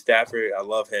 Matthew Stafford. I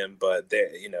love him, but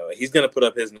he's gonna put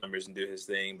up his numbers and do his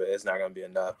thing, but it's not gonna be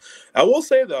enough. I will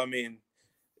say though, I mean,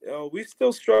 we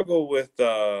still struggle with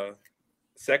our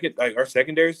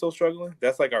secondary is still struggling.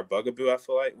 That's like our bugaboo. I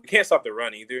feel like we can't stop the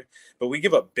run either, but we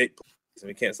give up big plays and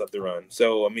we can't stop the run.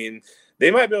 So I mean,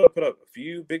 they might be able to put up a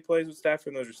few big plays with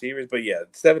Stafford and those receivers, but yeah,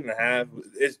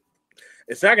 7.5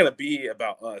 it's not going to be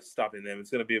about us stopping them. It's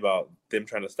going to be about them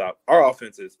trying to stop. Our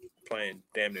offense is playing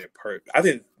damn near perfect. I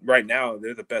think right now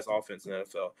they're the best offense in the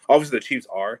NFL. Obviously, the Chiefs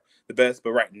are the best,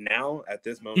 but right now at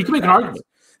this moment, you can make an argument.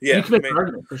 Yeah, you can make an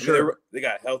argument for sure. They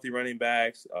got healthy running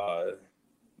backs. The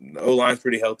O-line's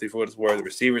pretty healthy for what it's worth. The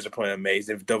receivers are playing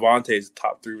amazing. Devontae's the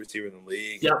top 3 receiver in the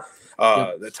league. Yeah.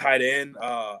 The tight end,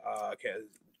 Tanyan,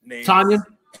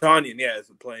 yeah,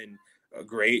 is playing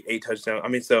great. 8 touchdowns. I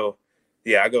mean, so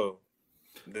yeah, I go.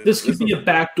 This could be a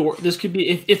backdoor. This could be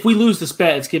if we lose this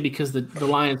bet, it's good because the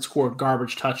Lions score a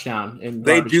garbage touchdown, and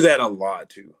they do that a lot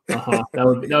too. That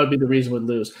would be the reason we'd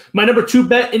lose. My number 2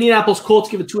 bet: Indianapolis Colts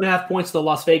give it 2.5 points to the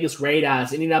Las Vegas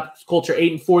Raiders. Indianapolis Colts are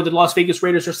 8-4. The Las Vegas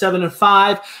Raiders are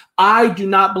 7-5. I do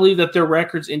not believe that their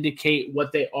records indicate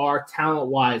what they are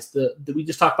talent wise. We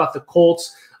just talked about the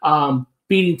Colts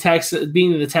beating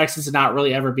the Texans and not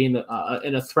really ever being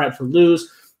in a threat to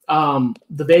lose. The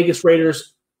Vegas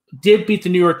Raiders did beat the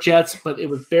New York Jets, but it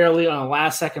was barely on a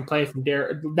last second play from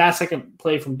Derek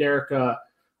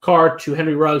Carr to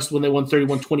Henry Ruggs when they won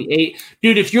 31-28.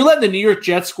 Dude, if you're letting the New York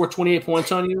Jets score 28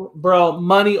 points on you, bro,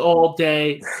 money all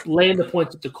day, laying the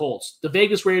points at the Colts. The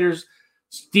Vegas Raiders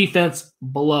defense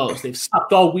blows. They've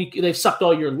sucked all week. They've sucked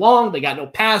all year long. They got no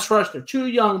pass rush. They're too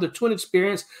young. They're too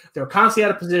inexperienced. They're constantly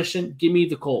out of position. Give me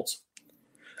the Colts.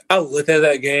 I looked at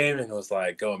that game and it was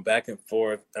like going back and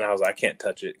forth, and I was like, I can't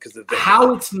touch it because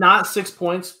how it's not 6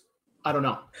 points I don't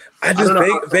know.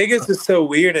 Vegas is so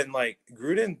weird, and like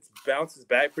Gruden bounces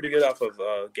back pretty good off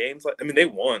of games. Like, I mean, they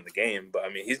won the game, but I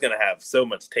mean, he's gonna have so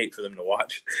much tape for them to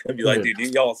watch and be like, dude,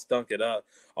 y'all stunk it up.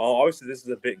 Obviously, this is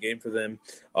a big game for them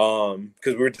because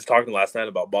we were just talking last night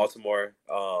about Baltimore.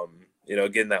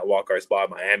 Getting that wild card spot.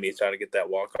 Miami is trying to get that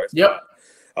wild card spot. Yep.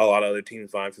 A lot of other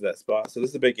teams vying for that spot. So this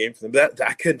is a big game for them. That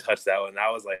I couldn't touch that one.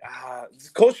 I was like,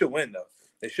 Colts should win though.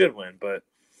 They should win, but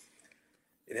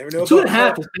you never know.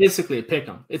 2.5 is basically a pick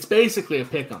 'em. It's basically a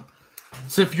pick 'em.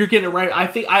 So if you're getting it right, I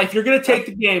think if you're going to take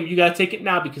the game, you got to take it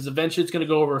now because eventually it's going to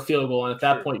go over a field goal, and at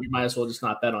that point, you might as well just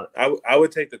not bet on it. I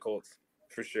would take the Colts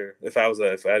for sure if I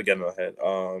had gotten ahead.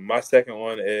 My second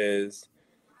one is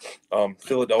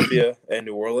Philadelphia and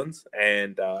New Orleans,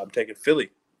 and I'm taking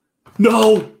Philly.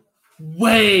 No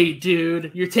way,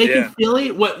 dude! You're taking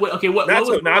Philly? What? Okay, what? Not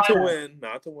to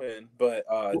win, but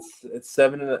it's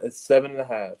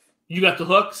 7.5. You got the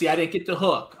hook. See, I didn't get the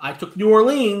hook. I took New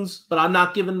Orleans, but I'm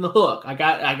not giving the hook. I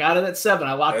got it at 7.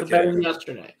 I locked the bet in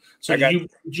yesterday. So did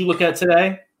you look at it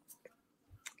today?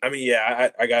 I mean, yeah,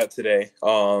 I got it today.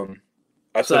 So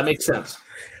that makes sense.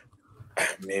 I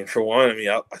mean, for one,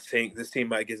 I think this team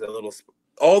might get a little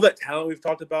all that talent we've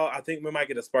talked about. I think we might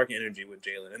get a spark of energy with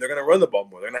Jalen, and they're going to run the ball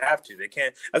more. They're going to have to. They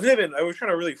can't. I think I was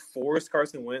trying to really force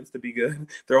Carson Wentz to be good,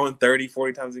 throwing 30,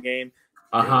 40 times a game.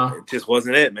 It just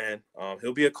wasn't it, man.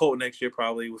 He'll be a Colt next year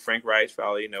probably with Frank Reich,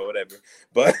 probably, whatever.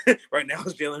 But right now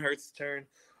it's Jalen Hurts' turn.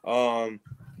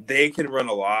 They can run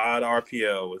a lot of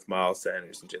RPO with Miles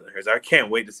Sanders and Jalen Hurts. I can't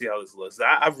wait to see how this looks.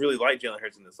 I really like Jalen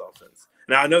Hurts in this offense.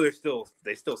 Now I know they still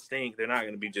stink. They're not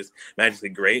going to be just magically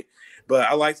great, but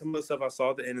I like some of the stuff I saw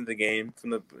at the end of the game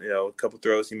from the a couple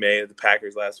throws he made at the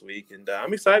Packers last week, and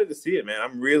I'm excited to see it, man.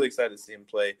 I'm really excited to see him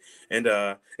play. And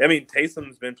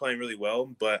Taysom's been playing really well,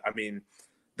 but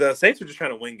the Saints are just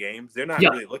trying to win games. They're not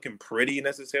really looking pretty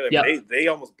necessarily. They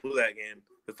almost blew that game.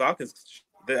 The Falcons.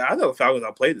 I know the Falcons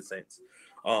outplayed the Saints.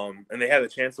 And they had a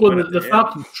chance to win. The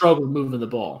Falcons struggled moving the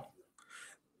ball.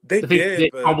 They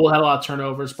did. Had a lot of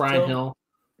turnovers. Brian Hill.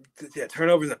 Yeah,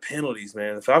 turnovers and penalties,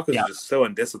 man. The Falcons are just so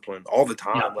undisciplined all the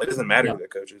time. Like, it doesn't matter who their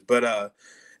coaches. But I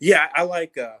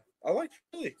like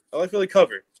Philly. I like Philly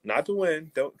cover, not to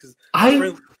win. Don't because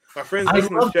my friends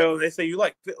listen to the show. They say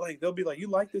they'll be like, you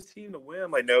like this team to win.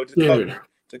 I'm like, no, just cover.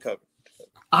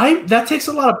 That takes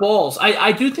a lot of balls.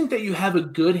 I do think that you have a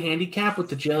good handicap with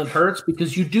the Jalen Hurts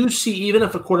because you do see even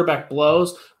if a quarterback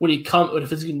blows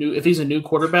if he's a new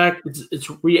quarterback, it's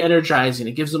re-energizing.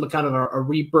 It gives them a kind of a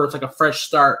rebirth, like a fresh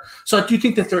start. So I do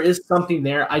think that there is something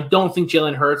there. I don't think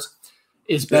Jalen Hurts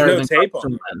is better than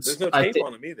Carson Wentz. There's no tape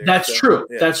on him either. That's true.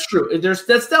 Yeah. That's true. That's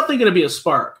definitely going to be a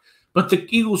spark. But the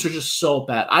Eagles are just so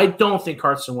bad. I don't think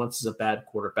Carson Wentz is a bad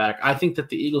quarterback. I think that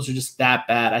the Eagles are just that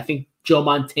bad. I think Joe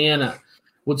Montana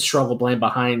would struggle playing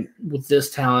behind with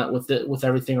this talent, with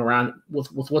everything around, with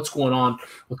what's going on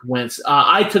with Wentz.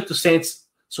 I took the Saints,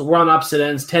 so we're on opposite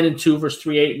ends, 10-2 versus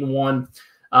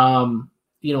 3-8-1.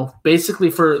 Basically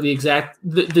for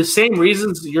the same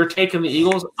reasons you're taking the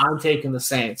Eagles, I'm taking the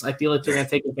Saints. I feel like they're going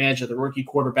to take advantage of the rookie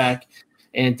quarterback,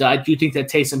 and I do think that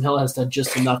Taysom Hill has done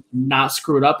just enough to not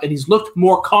screw it up, and he's looked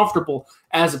more comfortable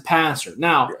as a passer.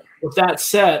 Now, with that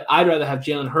said, I'd rather have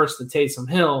Jalen Hurts than Taysom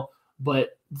Hill,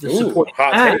 but is it a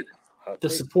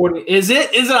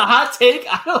hot take?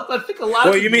 I think a lot.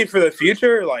 Well, you mean for the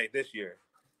future, like this year?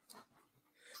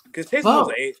 Because Taysom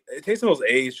Hill's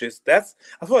age,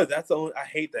 I feel like that's the only. I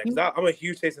hate that because I'm a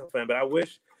huge Taysom fan, but I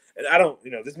wish, and I don't.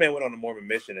 This man went on a more of a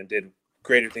mission and did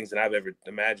greater things than I've ever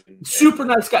imagined. Super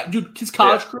nice guy, dude. His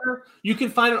college career, you can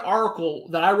find an article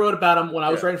that I wrote about him when I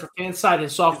was writing for Fanside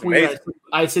his sophomore year.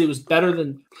 I said he was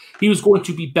going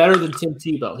to be better than Tim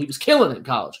Tebow. He was killing it in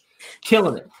college.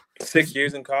 Killing it. 6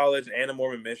 years in college and a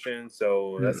Mormon mission,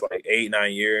 so that's like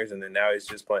 8-9 years, and then now he's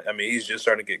just playing. He's just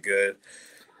starting to get good.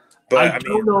 But I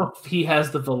don't know if he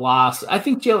has the velocity. I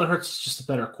think Jalen Hurts is just a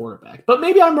better quarterback, but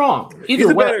maybe I'm wrong.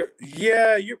 Either way,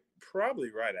 you're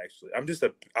probably right. Actually,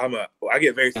 I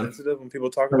get very sensitive when people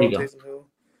talk about Taysom Hill.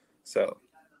 So,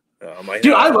 I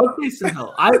love Taysom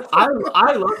Hill. I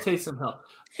love Taysom Hill.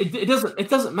 It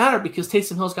doesn't matter because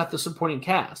Taysom Hill's got the supporting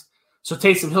cast. So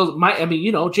Taysom Hill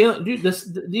Jalen, dude,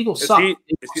 the Eagles suck.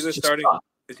 Is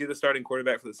he the starting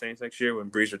quarterback for the Saints next year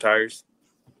when Brees retires?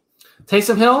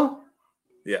 Taysom Hill?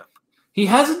 Yeah. He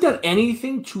hasn't done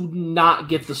anything to not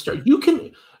get the start. You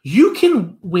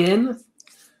can win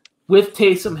with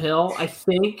Taysom Hill, I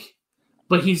think,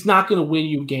 but he's not going to win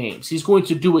you games. He's going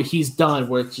to do what he's done,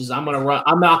 which is I'm going to run.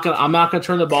 I'm not going to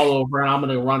turn the ball over, and I'm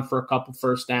going to run for a couple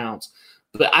first downs.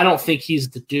 But I don't think he's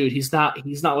the dude. He's not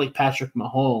like Patrick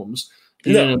Mahomes.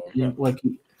 I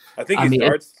think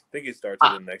he starts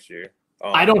with him next year.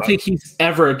 I don't think he's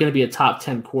ever going to be a top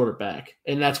 10 quarterback,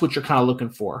 and that's what you're kind of looking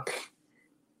for.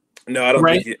 No, I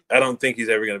don't think he's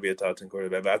ever going to be a top 10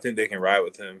 quarterback, but I think they can ride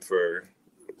with him for.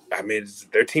 I mean,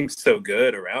 their team's so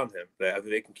good around him that I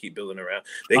think they can keep building around.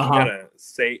 They can kind of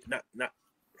save not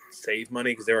save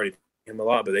money because they're already paying him a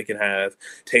lot, but they can have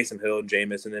Taysom Hill and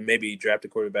Jameis, and then maybe draft a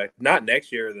quarterback not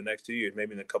next year or the next 2 years,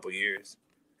 maybe in a couple years,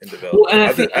 and develop. Well, and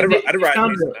I'd ride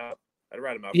him out. I'd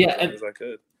ride him out as long as I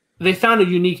could. They found a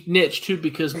unique niche too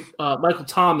because Michael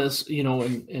Thomas,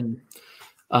 and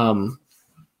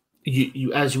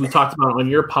you as we talked about on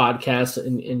your podcast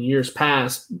in years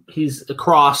past, he's a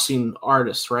crossing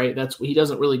artist, right? He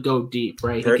doesn't really go deep,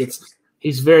 right?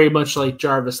 He's very much like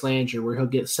Jarvis Landry, where he'll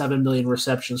get 7 million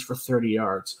receptions for 30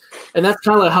 yards. And that's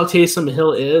kind of like how Taysom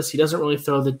Hill is. He doesn't really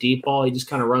throw the deep ball. He just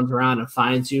kind of runs around and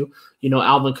finds you.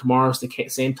 Alvin Kamara is the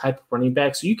same type of running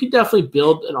back. So you can definitely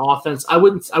build an offense. I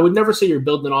would never say you're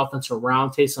building an offense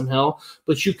around Taysom Hill,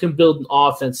 but you can build an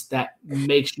offense that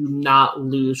makes you not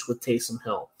lose with Taysom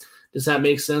Hill. Does that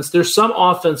make sense? There's some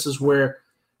offenses where,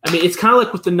 it's kind of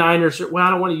like with the Niners. Well, I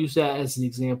don't want to use that as an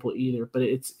example either, but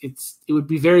it would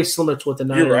be very similar to what the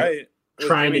Niners are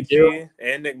trying to do.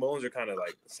 And Nick Mullins are kind of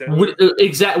like similar.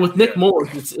 With Nick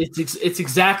Mullins, it's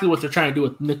exactly what they're trying to do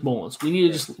with Nick Mullins. We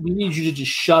need you to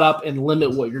just shut up and limit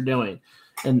what you're doing,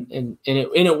 and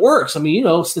it works.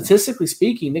 Statistically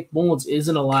speaking, Nick Mullins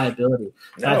isn't a liability.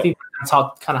 No. And I think that's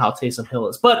how Taysom Hill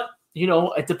is. But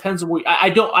it depends on where.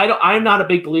 I'm not a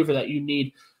big believer that you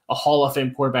need a Hall of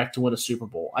Fame quarterback to win a Super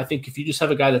Bowl. I think if you just have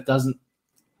a guy that doesn't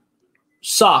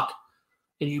suck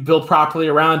and you build properly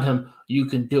around him, you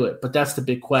can do it. But that's the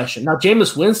big question. Now,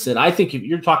 Jameis Winston, I think if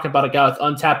you're talking about a guy with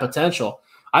untapped potential,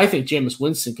 I think Jameis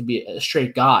Winston could be a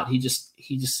straight god.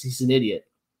 He's an idiot.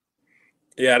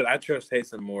 Yeah, I trust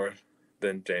Taysom more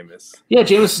than Jameis. Yeah,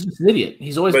 Jameis is just an idiot.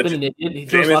 He's always been an idiot. He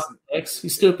throws lots of picks.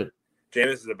 He's stupid.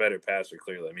 Jameis is a better passer,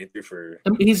 clearly.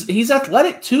 He's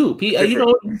athletic too.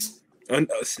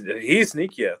 He's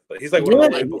sneaky athlete. He's like one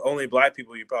of the only black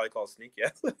people you probably call sneaky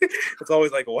athlete. It's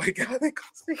always like a white guy they call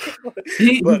sneaky athlete.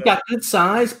 He's got good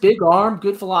size, big arm,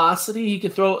 good velocity. He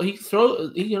can throw. He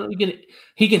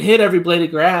can hit every blade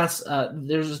of grass.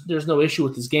 There's no issue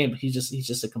with his game, but he's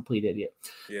just a complete idiot.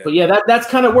 Yeah. But yeah, that's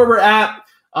kind of where we're at.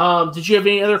 Did you have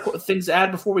any other things to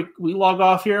add before we log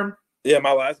off here? Yeah,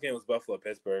 my last game was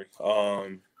Buffalo-Pittsburgh.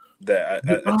 I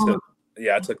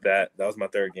took that. That was my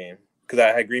third game. Because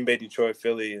I had Green Bay, Detroit,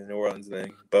 Philly, and New Orleans, and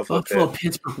then Buffalo,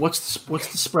 Pittsburgh. What's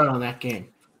the spread on that game?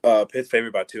 Pitt's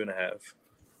favored by 2.5.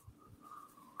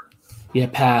 Yeah,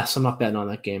 pass. I'm not betting on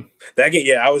that game. That game,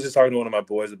 yeah. I was just talking to one of my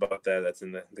boys about that. That's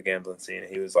in the gambling scene.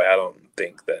 And he was like, I don't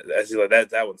think that. He's like,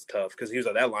 that one's tough because he was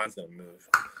like, that line's gonna move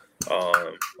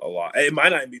a lot. It might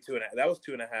not even be 2.5. That was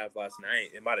 2.5 last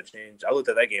night. It might have changed. I looked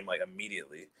at that game like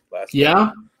immediately last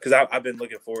night. Because I've been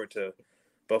looking forward to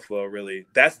Buffalo. Really,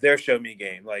 that's their show me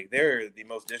game. Like they're the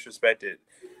most disrespected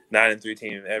 9-3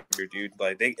 team ever, dude.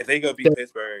 Like if they go beat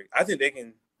Pittsburgh, I think they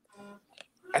can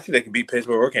beat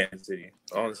Pittsburgh or Kansas City.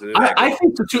 Honestly, I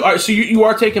think so too. All right, so you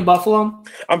are taking Buffalo?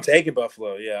 I'm taking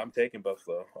Buffalo. Yeah, I'm taking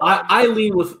Buffalo. I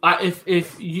lean with I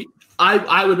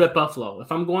would bet Buffalo.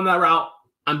 If I'm going that route,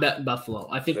 I'm betting Buffalo.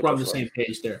 I think we're on the same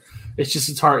page there.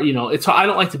 It's hard, It's I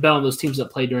don't like to bet on those teams that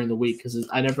play during the week because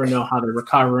I never know how they're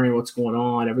recovering, what's going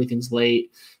on. Everything's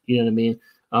late. You know what I mean?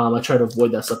 I try to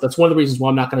avoid that stuff. That's one of the reasons why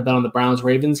I'm not going to bet on the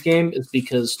Browns-Ravens game is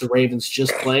because the Ravens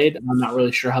just played. And I'm not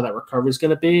really sure how that recovery is going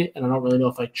to be, and I don't really know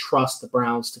if I trust the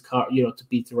Browns to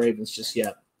beat the Ravens just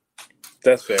yet.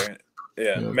 That's fair.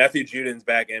 Yeah. Matthew Judon's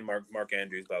back and Mark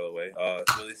Andrews, by the way.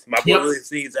 My boy really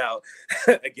sneezed out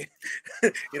again.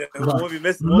 We'll be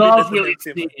missing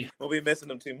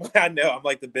them too much. I know. I'm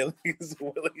like the Billy's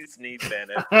Willie Sneed fan.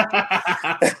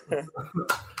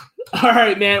 All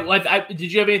right, man.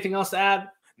 Did you have anything else to add?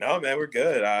 No, man, we're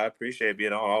good. I appreciate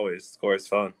being on always. Of course,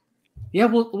 fun. Yeah,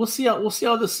 we'll see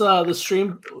how this the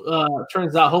stream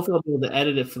turns out. Hopefully, I'll be able to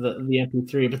edit it for the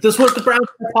MP3. But this was the Browns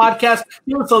Podcast.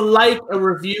 Give us a like, a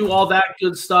review, all that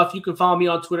good stuff. You can follow me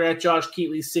on Twitter at Josh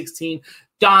Keatley16.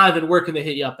 Donovan, where can they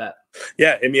hit you up at?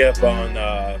 Yeah, hit me up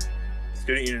on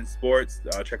Student Union Sports.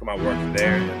 Check out my work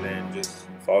there, and then just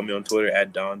follow me on Twitter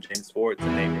at Don James Sports.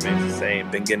 The name remains the same.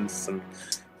 Been getting some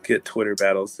good Twitter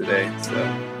battles today. So.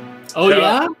 Oh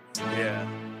yeah. Yeah.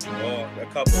 Well, a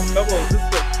couple.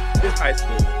 This high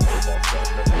school football stuff.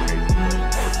 Nothing crazy.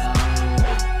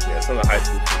 Yeah, some of the high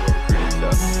school football recruiting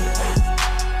stuff.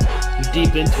 You're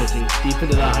deep into it, dude. Deep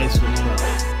into the high school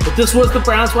stuff. But this was the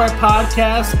Browns Wire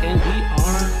Podcast, and we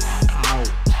are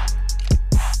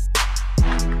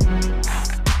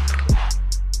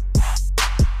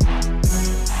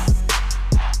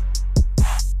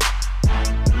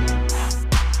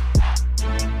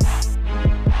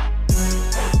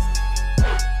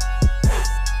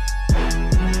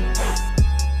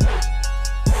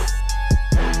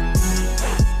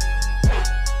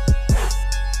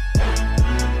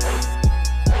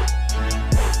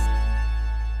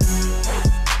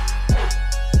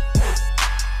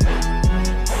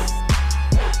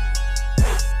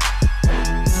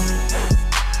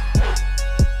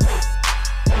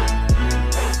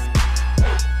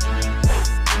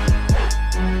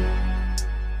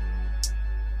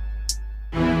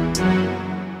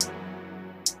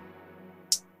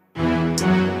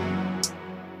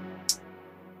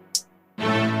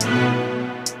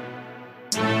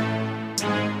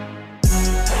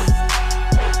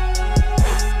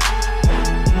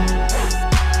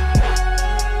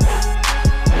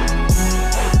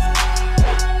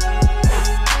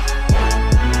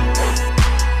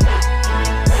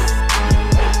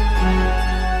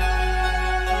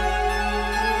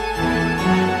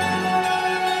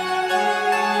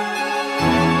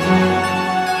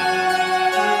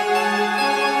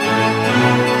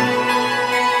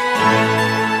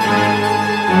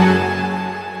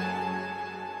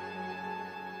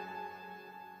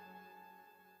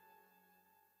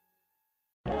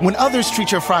When others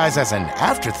treat your fries as an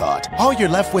afterthought, all you're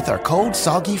left with are cold,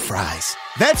 soggy fries.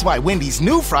 That's why Wendy's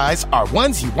new fries are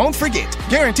ones you won't forget,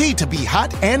 guaranteed to be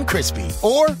hot and crispy,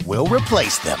 or we'll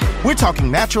replace them. We're talking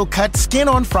natural cut,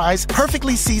 skin-on fries,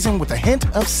 perfectly seasoned with a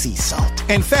hint of sea salt.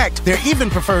 In fact, they're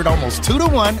even preferred almost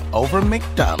 2-to-1 over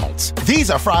McDonald's. These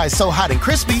are fries so hot and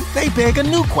crispy, they beg a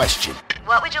new question.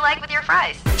 What would you like with your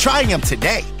fries? Try them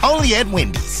today, only at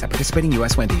Wendy's. At participating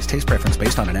U.S. Wendy's, taste preference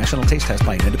based on a national taste test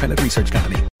by an independent research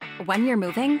company. When you're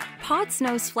moving, Pods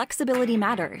knows flexibility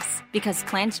matters because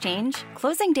plans change,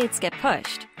 closing dates get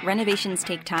pushed, renovations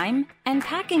take time, and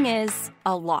packing is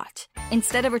a lot.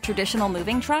 Instead of a traditional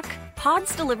moving truck,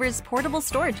 Pods delivers portable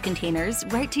storage containers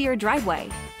right to your driveway.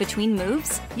 Between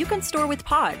moves, you can store with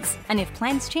Pods, and if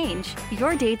plans change,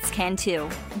 your dates can too.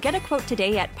 Get a quote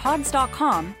today at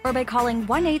pods.com or by calling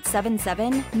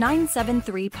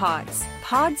 1-877-973-PODS.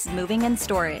 Pods Moving and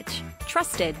Storage.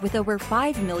 Trusted with over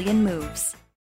 5 million moves.